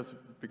ahead. Because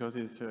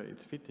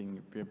it's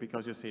fitting,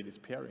 because you say this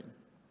pairing.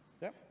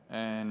 Yeah.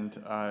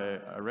 And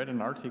I read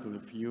an article a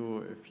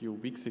few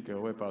weeks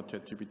ago about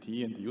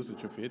ChatGPT and the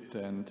usage of it,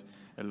 and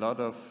a lot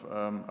of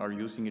are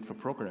using it for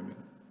programming.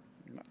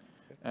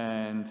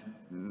 And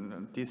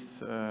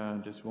this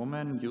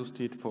woman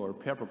used it for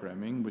pair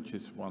programming, which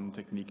is one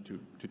technique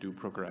to do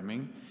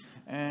programming,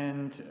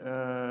 and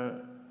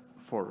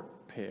for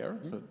pair.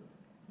 So it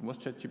was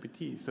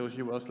ChatGPT. So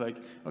she was like,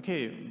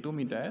 okay, do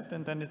me that,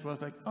 and then it was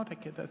like, oh,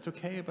 that's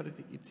okay, but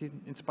it's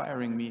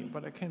inspiring me,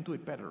 but I can do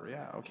it better.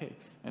 Yeah, okay.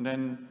 And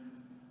then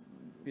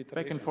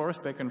back and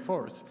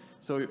forth.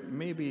 So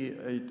maybe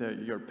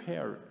your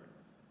pair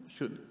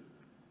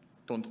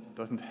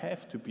doesn't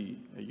have to be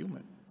a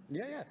human.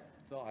 Yeah.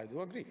 No, I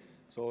do agree.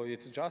 So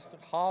it's just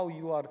how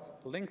you are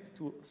linked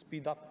to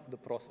speed up the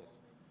process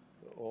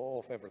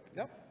of everything.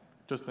 Yeah.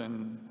 Just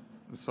an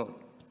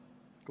thought.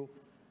 Cool.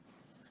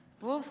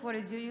 Wolf, what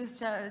did you use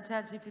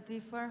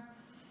ChatGPT for?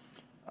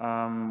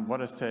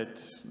 What I said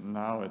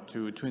now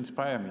to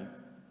inspire me.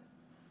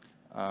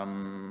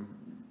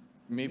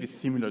 Maybe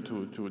similar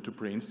to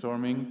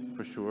brainstorming,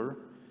 for sure.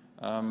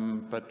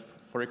 But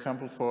for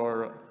example,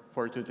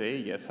 for today,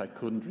 yes, I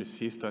couldn't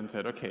resist and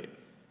said, okay,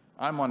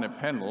 I'm on a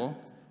panel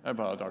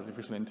about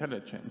artificial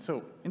intelligence.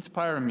 So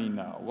inspire me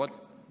now.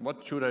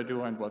 What should I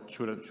do and what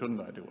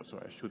shouldn't I do? So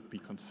I should be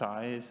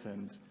concise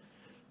and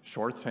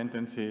short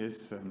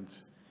sentences and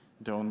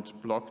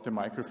don't block the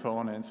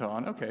microphone and so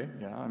on. Okay,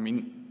 yeah, I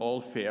mean,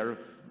 all fair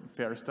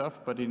stuff,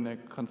 but in a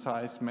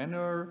concise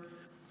manner.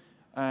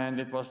 And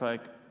it was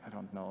like, I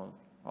don't know,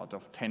 out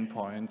of 10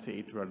 points,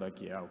 8 were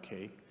like, yeah,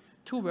 okay.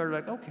 2 were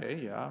like, okay,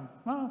 yeah,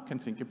 well, can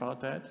think about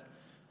that.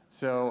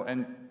 So,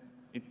 and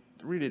it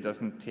really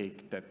doesn't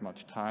take that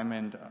much time.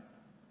 And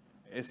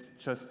as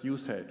just you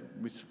said,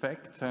 with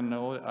facts, I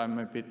know I'm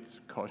a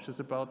bit cautious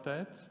about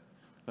that.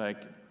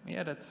 Like,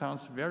 yeah, that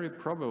sounds very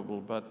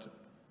probable, but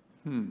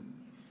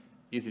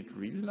is it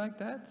really like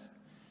that?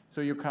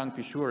 So you can't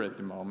be sure at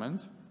the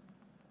moment.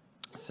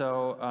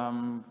 So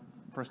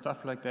for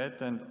stuff like that,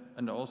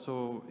 and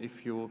also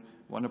if you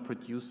want to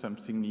produce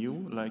something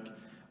new, like,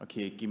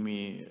 okay, give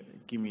me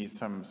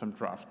some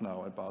draft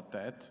now about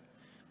that.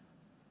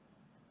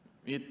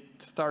 It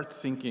starts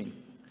thinking.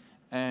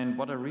 And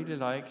what I really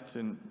liked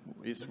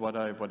is what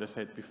I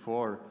said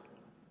before,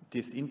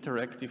 this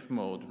interactive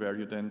mode where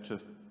you then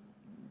just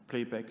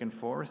play back and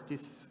forth.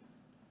 This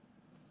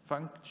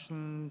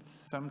functions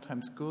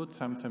sometimes good,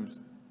 sometimes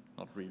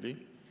not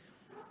really.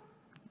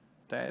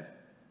 That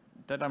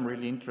I'm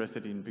really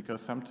interested in,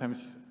 because sometimes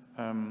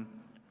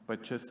by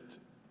just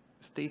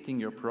stating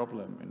your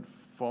problem and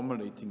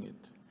formulating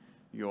it,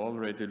 you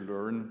already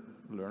learn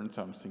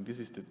something. This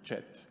is the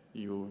chat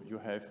you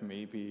have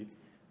maybe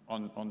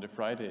on the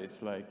Fridays,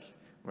 like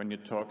when you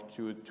talk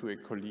to a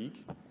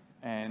colleague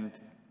and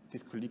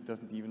this colleague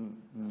doesn't even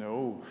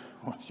know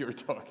what you're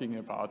talking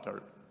about,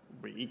 or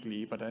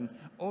vaguely, but then,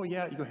 oh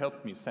yeah, you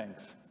helped me,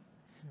 thanks.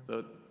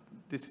 So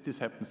this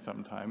happens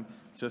sometime,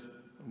 just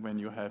when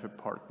you have a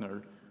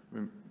partner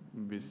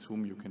with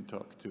whom you can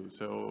talk to.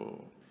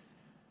 So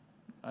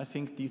I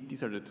think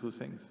these are the two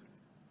things.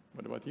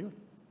 What about you?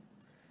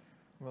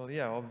 Well,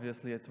 yeah,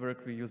 obviously at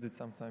work we use it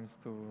sometimes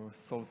to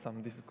solve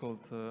some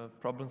difficult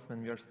problems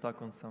when we are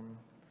stuck on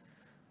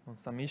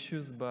some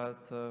issues,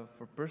 but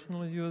for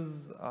personal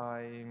use,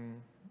 I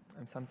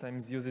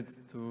sometimes use it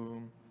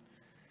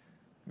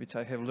which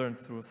I have learned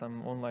through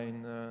some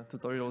online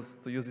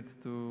tutorials, to use it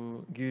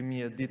to give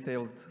me a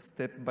detailed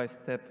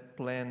step-by-step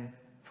plan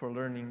for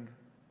learning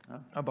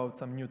about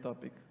some new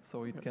topic.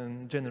 So it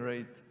can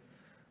generate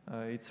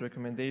its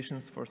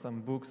recommendations for some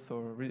books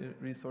or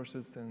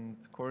resources and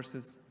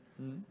courses,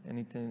 and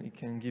it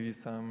can give you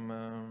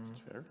some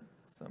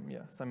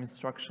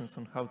instructions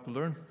on how to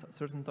learn a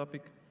certain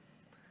topic.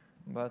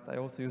 But I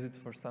also use it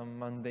for some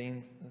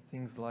mundane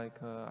things, like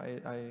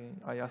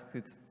I asked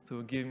it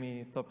to give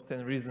me top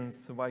 10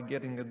 reasons why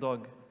getting a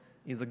dog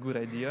is a good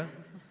idea,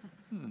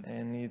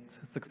 and it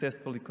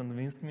successfully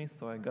convinced me.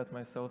 So I got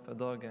myself a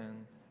dog,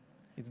 and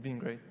it's been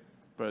great.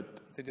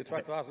 But did you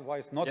try to ask why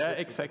it's not? Yeah, good?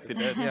 exactly.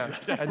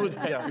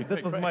 That,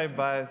 That was my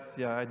bias.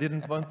 Yeah, I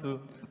didn't want to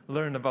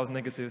learn about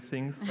negative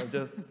things. I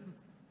just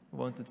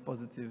wanted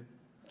positive.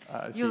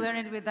 You learn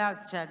it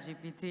without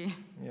ChatGPT.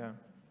 Yeah.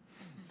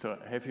 So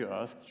have you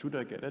asked, should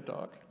I get a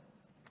dog?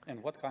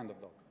 And what kind of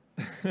dog?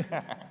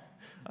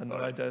 And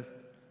I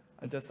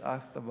just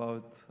asked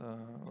about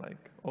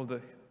like all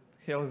the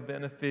health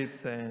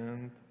benefits,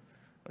 and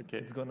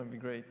it's gonna be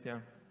great. Yeah.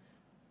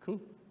 Cool.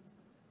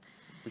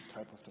 Which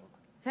type of dog?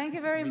 Thank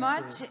you very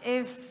much.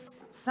 If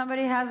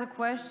somebody has a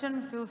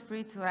question, feel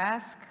free to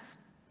ask.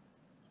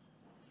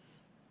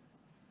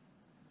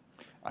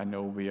 I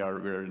know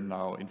we're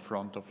now in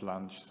front of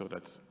lunch, so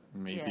that's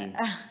maybe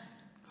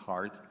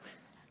hard.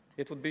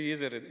 It would be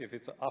easier if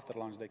it's after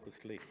lunch, they could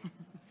sleep.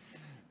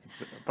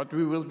 But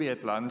we will be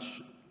at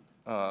lunch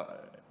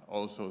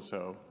also,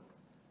 so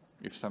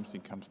if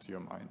something comes to your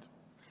mind.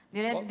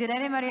 Did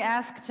anybody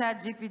ask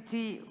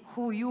ChatGPT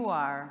who you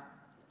are?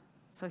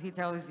 So he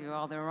tells you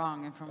all the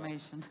wrong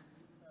information.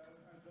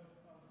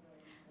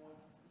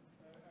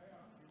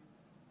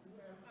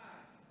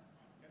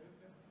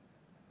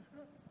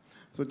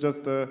 So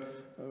just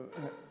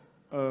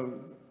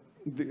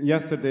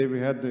yesterday we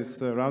had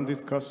this round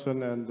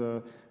discussion,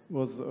 and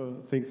was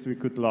things we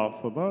could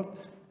laugh about.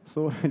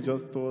 So I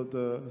just told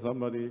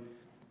somebody,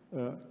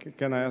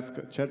 can I ask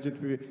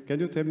ChatGPT, can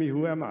you tell me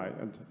who am I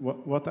and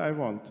what I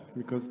want?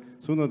 Because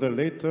sooner or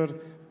later,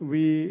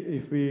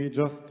 if we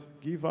just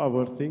give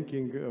our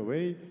thinking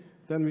away,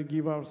 then we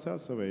give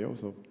ourselves away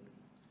also.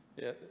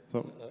 Yeah,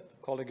 so,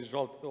 colleague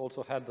Zsolt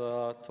also had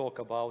a talk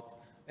about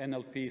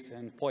NLPs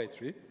and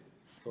poetry.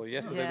 So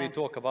yesterday we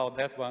talked about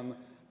that one.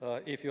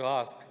 If you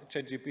ask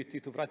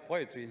ChatGPT to write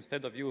poetry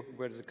instead of you,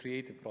 where's the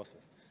creative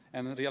process?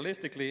 And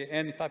realistically,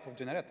 any type of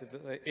generative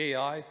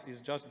AIs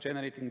is just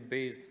generating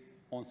based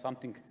on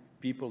something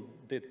people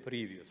did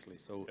previously.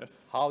 So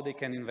how they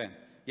can invent.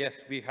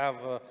 Yes, we have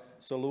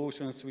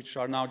solutions which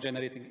are now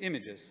generating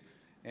images.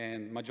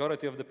 And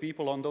majority of the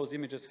people on those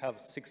images have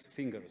 6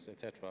 fingers,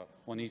 etc.,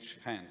 on each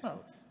hand.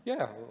 So,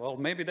 yeah, well,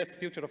 maybe that's the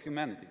future of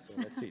humanity, so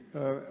let's see.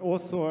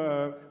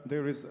 Also,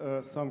 there is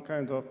some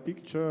kind of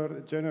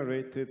picture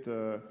generated,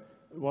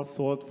 was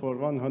sold for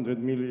 100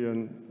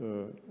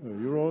 million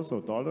euros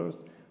or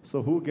dollars.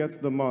 So who gets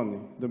the money?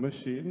 The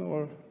machine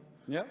or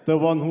the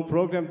one who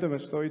programmed the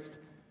machine? So it's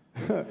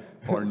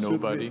or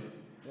nobody.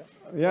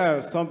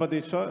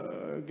 Somebody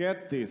should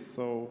get this.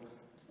 So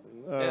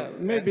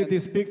maybe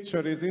this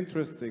picture is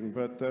interesting,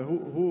 but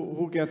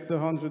who gets the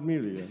 100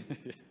 million?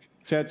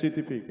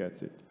 ChatGPT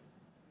gets it.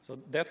 So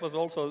that was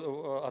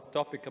also a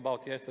topic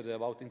about yesterday,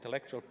 about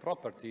intellectual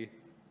property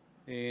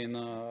in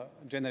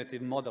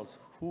generative models.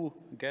 Who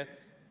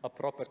gets a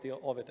property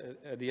of it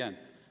at the end?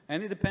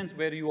 And it depends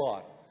where you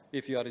are.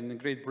 If you are in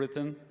Great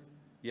Britain,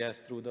 yes,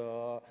 through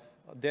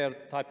their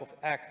type of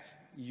act,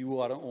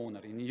 you are an owner.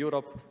 In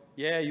Europe,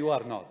 you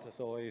are not.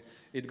 So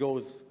it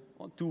goes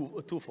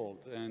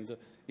twofold. And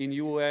in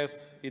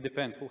US, it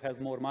depends. Who has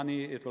more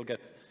money, it will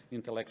get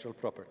intellectual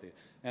property.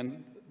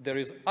 And there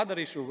is other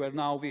issue where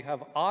now we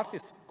have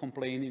artists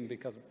complaining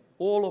because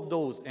all of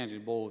those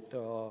engines, both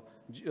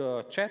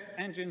chat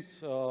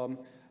engines,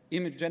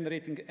 image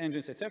generating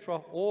engines,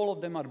 etc., all of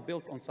them are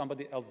built on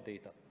somebody else's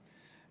data.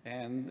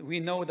 And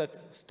we know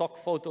that stock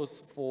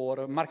photos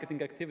for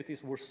marketing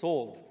activities were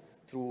sold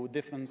through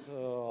different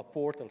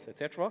portals,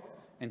 etc.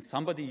 And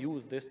somebody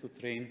used this to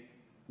train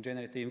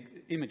generative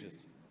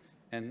images.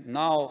 And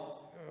now,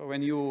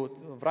 when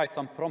you write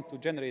some prompt to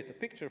generate a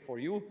picture for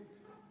you,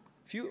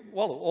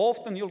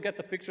 often you'll get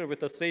a picture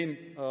with the same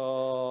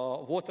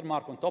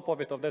watermark on top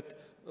of it, of that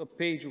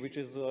page, which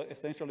is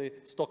essentially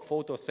stock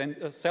photos,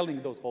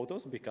 selling those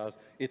photos, because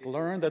it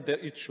learned that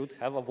it should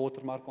have a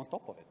watermark on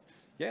top of it.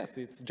 Yes,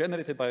 it's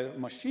generated by a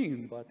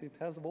machine, but it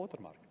has a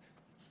watermark.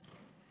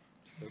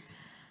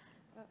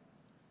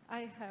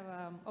 I have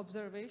an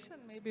observation,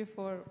 maybe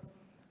for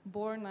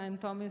Borna and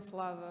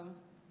Tomislav.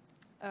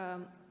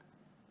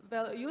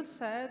 Well, you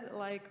said,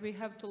 like, we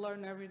have to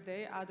learn every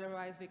day,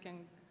 otherwise we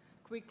can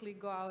quickly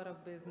go out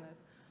of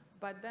business.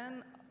 But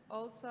then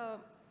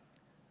also,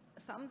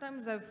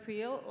 sometimes I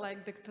feel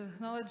like the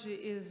technology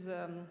is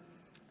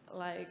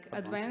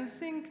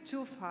advancing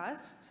too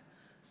fast.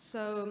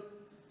 So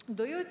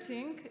do you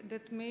think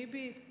that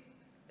maybe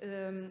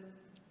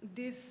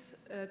this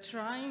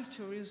trying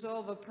to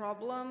resolve a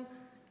problem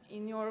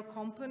in your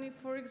company,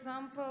 for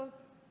example,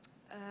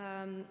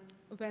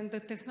 when the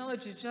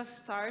technology just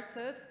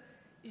started,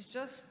 is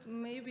just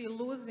maybe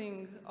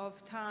losing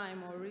of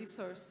time or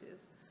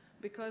resources?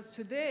 Because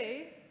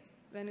today,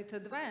 when it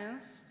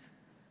advanced,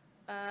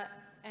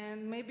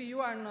 and maybe you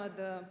are not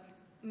the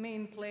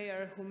main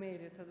player who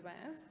made it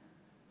advance,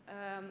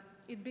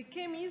 it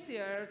became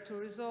easier to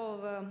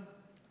resolve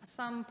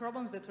some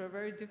problems that were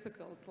very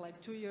difficult,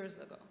 like 2 years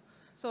ago.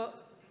 So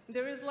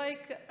there is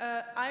like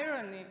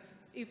irony.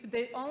 If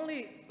they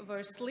only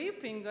were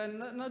sleeping and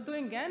not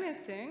doing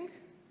anything,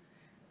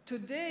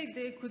 today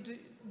they could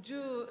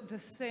do the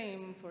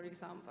same, for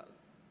example.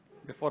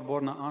 Before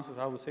Borna answers,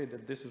 I would say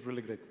that this is a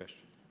really great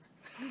question.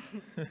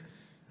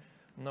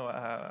 No,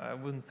 I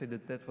wouldn't say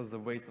that that was a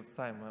waste of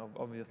time.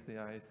 Obviously,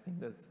 I think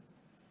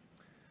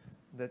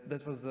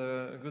that was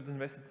a good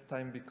invested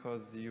time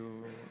because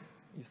you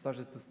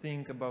started to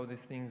think about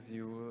these things,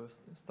 you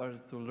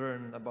started to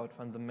learn about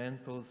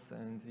fundamentals,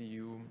 and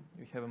you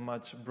have a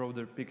much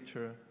broader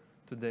picture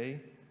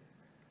today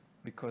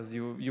because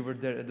you were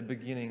there at the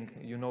beginning.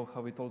 You know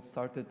how it all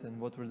started and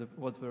what were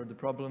the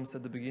problems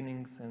at the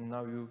beginnings, and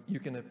now you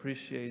can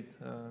appreciate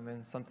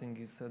when something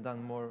is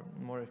done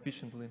more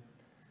efficiently.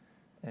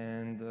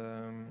 And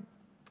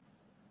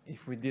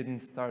if we didn't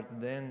start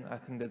then, I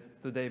think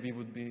that today we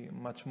would be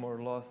much more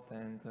lost,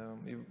 and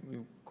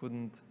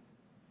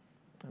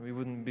we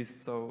wouldn't be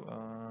so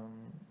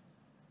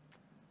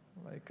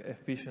like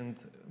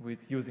efficient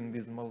with using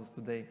these models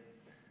today,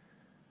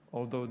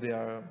 although they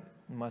are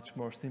much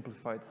more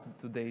simplified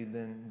today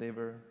than they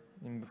were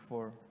in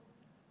before.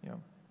 Yeah.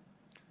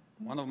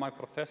 One of my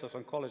professors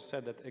in college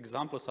said that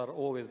examples are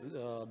always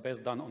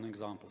best done on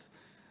examples.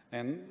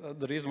 And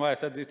the reason why I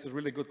said it's a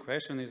really good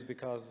question is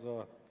because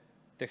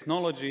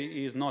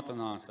technology is not an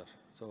answer.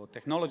 So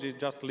technology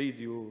just leads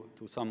you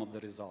to some of the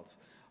results.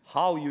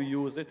 How you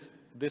use it,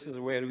 this is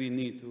where we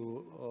need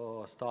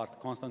to start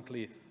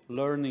constantly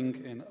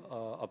learning and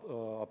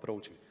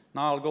approaching.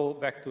 Now I'll go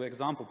back to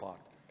example part.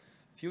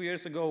 A few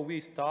years ago, we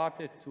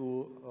started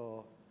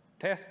to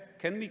test,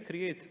 can we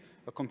create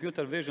a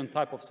computer vision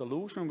type of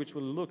solution which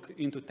will look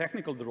into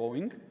technical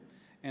drawing,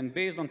 and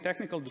based on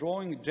technical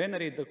drawing,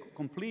 generate the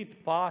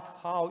complete path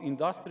how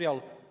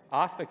industrial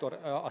aspect or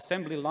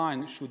assembly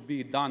line should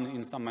be done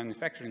in some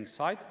manufacturing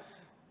site.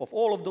 Of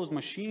all of those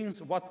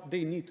machines, what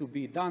they need to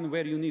be done,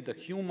 where you need a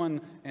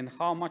human, and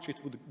how much it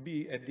would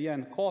be at the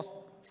end cost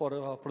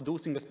for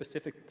producing a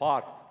specific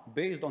part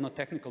based on a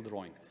technical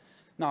drawing.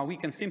 Now, we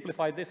can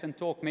simplify this and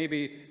talk,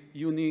 maybe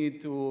you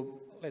need to,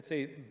 let's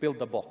say,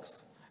 build a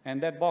box. And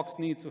that box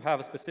needs to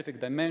have specific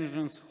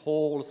dimensions,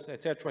 holes,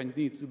 etc., and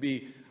need to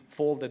be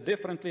folded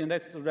differently, and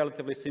that's a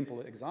relatively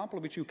simple example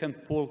which you can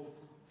pull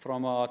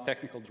from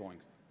technical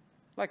drawings.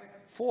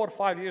 Like 4 or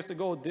 5 years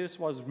ago, this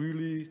was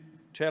really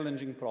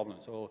challenging problem.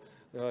 So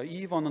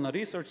even on the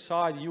research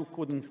side, you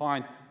couldn't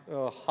find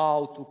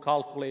how to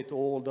calculate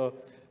all the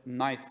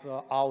nice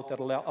outer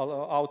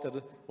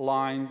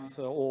lines,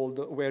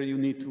 where you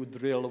need to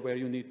drill, where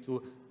you need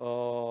to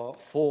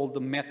fold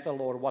the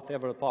metal or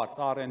whatever parts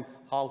are, and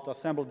how to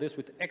assemble this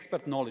with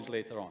expert knowledge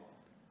later on.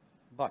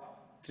 But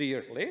 3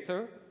 years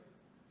later,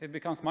 it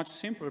becomes much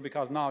simpler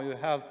because now you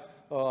have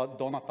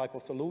donut type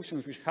of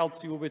solutions which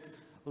helps you with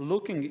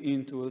looking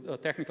into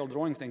technical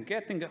drawings and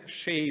getting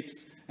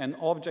shapes and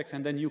objects,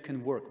 and then you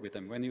can work with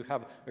them. When you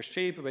have a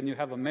shape, when you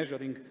have a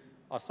measuring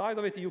aside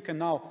of it, you can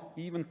now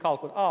even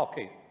calculate,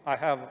 okay, I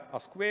have a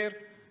square,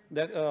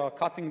 that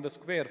cutting the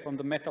square from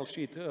the metal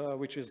sheet,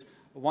 which is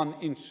 1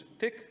 inch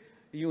thick,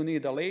 you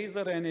need a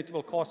laser and it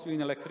will cost you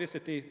in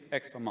electricity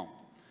X amount.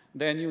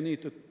 Then you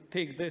need to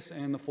take this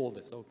and fold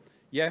it. So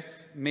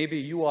yes, maybe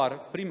you are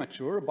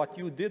premature, but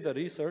you did the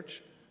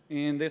research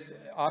in this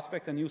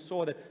aspect and you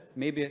saw that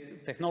maybe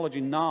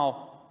technology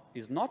now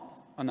is not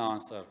an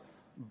answer,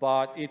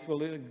 but it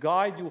will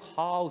guide you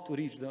how to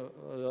reach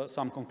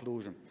some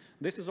conclusion.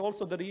 This is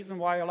also the reason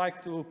why I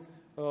like to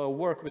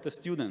work with the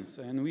students,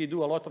 and we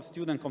do a lot of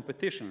student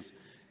competitions.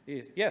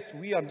 Yes,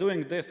 we are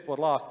doing this for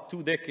the last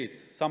 2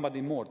 decades,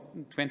 somebody more,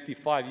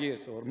 25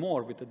 years or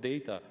more with the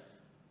data.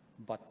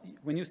 But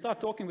when you start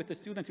talking with the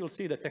students, you'll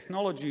see that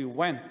technology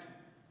went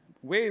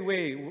way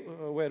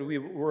where we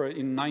were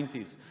in the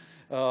 90s.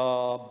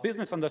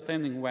 Business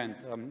understanding went,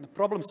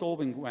 problem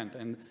solving went,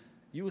 and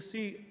you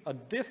see a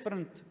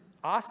different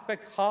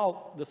aspect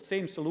how the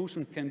same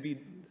solution can be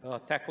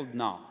tackled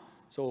now.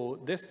 So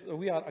this,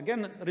 we are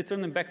again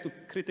returning back to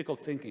critical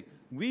thinking.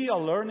 We are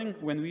learning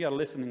when we are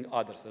listening to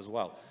others as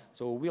well.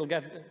 So we'll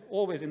get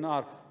always in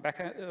our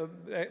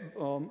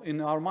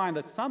in our mind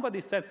that somebody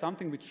said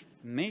something which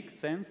makes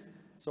sense,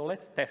 so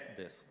let's test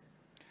this.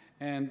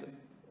 And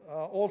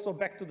also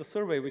back to the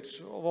survey,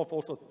 which Wolf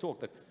also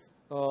talked that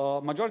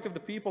majority of the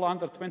people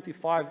under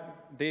 25,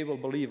 they will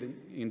believe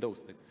in those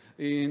things,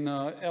 in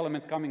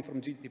elements coming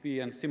from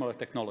GTP and similar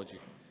technology.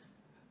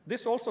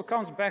 This also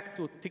comes back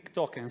to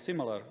TikTok and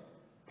similar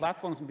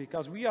platforms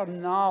because we are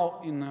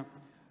now in a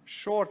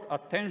short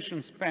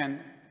attention span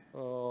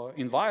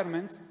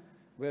environments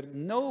where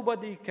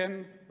nobody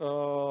can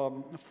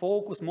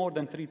focus more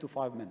than 3 to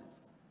 5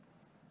 minutes.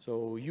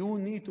 So you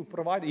need to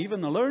provide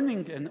even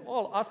learning and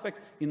all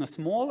aspects in a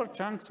smaller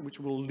chunks which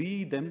will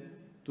lead them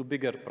to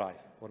bigger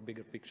price or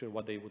bigger picture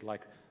what they would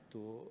like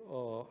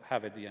to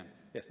have at the end.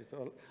 Yes,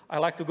 I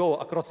like to go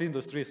across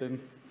industries and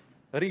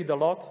read a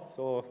lot,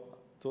 so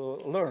to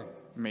learn.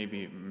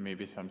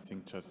 Maybe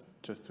something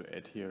just to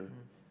add here,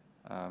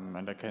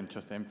 and I can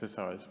just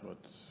emphasize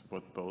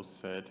what both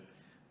said,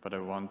 but I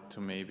want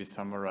to maybe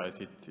summarize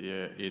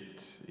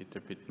it a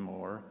bit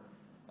more.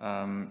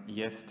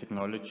 Yes,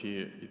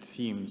 technology, it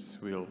seems,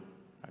 will,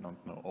 I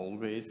don't know,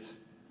 always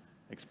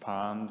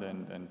expand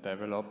and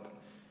develop,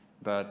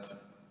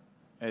 but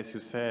as you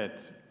said,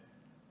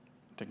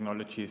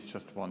 technology is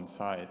just one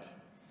side.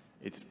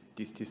 It's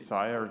this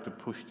desire to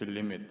push the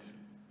limit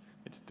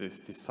It's this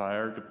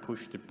desire to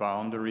push the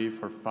boundary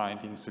for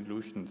finding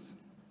solutions.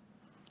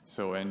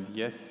 So, and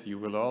yes, you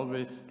will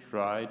always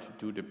try to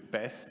do the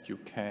best you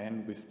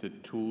can with the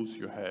tools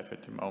you have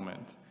at the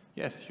moment.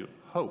 Yes, you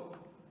hope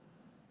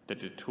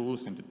that the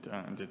tools and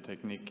the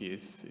technique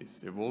is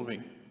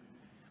evolving.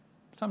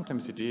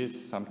 Sometimes it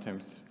is,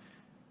 sometimes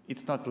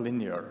it's not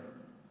linear.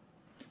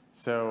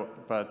 So,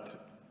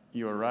 but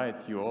you're right,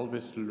 you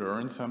always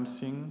learn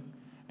something,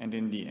 and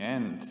in the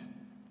end,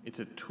 it's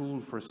a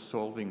tool for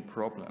solving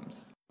problems.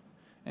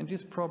 And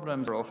these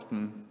problems are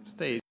often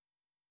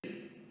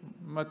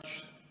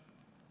much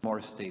more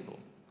stable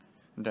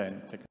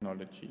than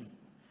technology.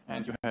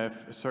 And you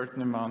have a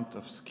certain amount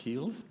of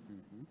skills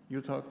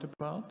you talked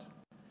about.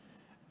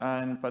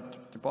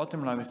 But the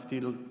bottom line is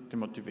still the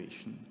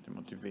motivation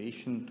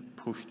to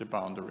push the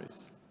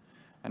boundaries.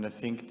 And I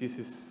think this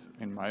is,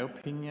 in my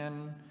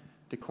opinion,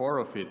 the core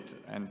of it.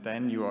 And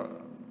then you are,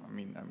 I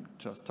mean, I'm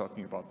just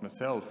talking about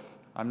myself.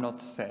 I'm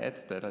not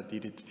sad that I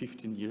did it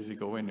 15 years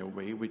ago in a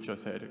way which I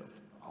said,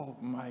 oh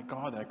my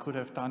God, I could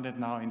have done it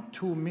now in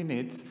 2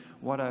 minutes,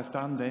 what I've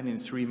done then in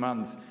 3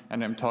 months.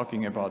 And I'm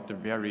talking about the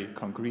very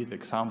concrete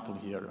example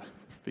here,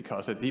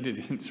 because I did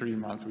it in 3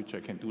 months, which I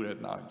can do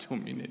that now in 2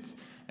 minutes.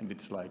 And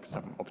it's like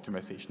some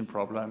optimization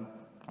problem.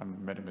 I'm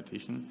a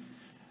mathematician.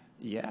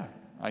 Yeah,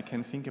 I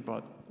can think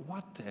about,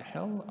 what the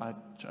hell, I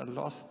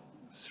lost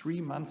 3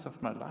 months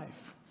of my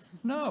life.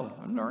 No,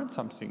 I learned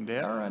something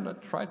there and I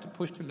tried to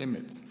push the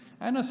limits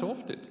and I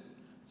solved it.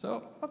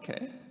 So,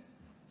 okay,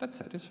 that's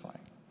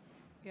satisfying.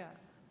 Yeah,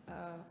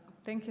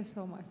 thank you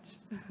so much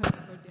for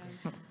the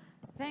answer.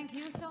 Thank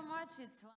you so much. It's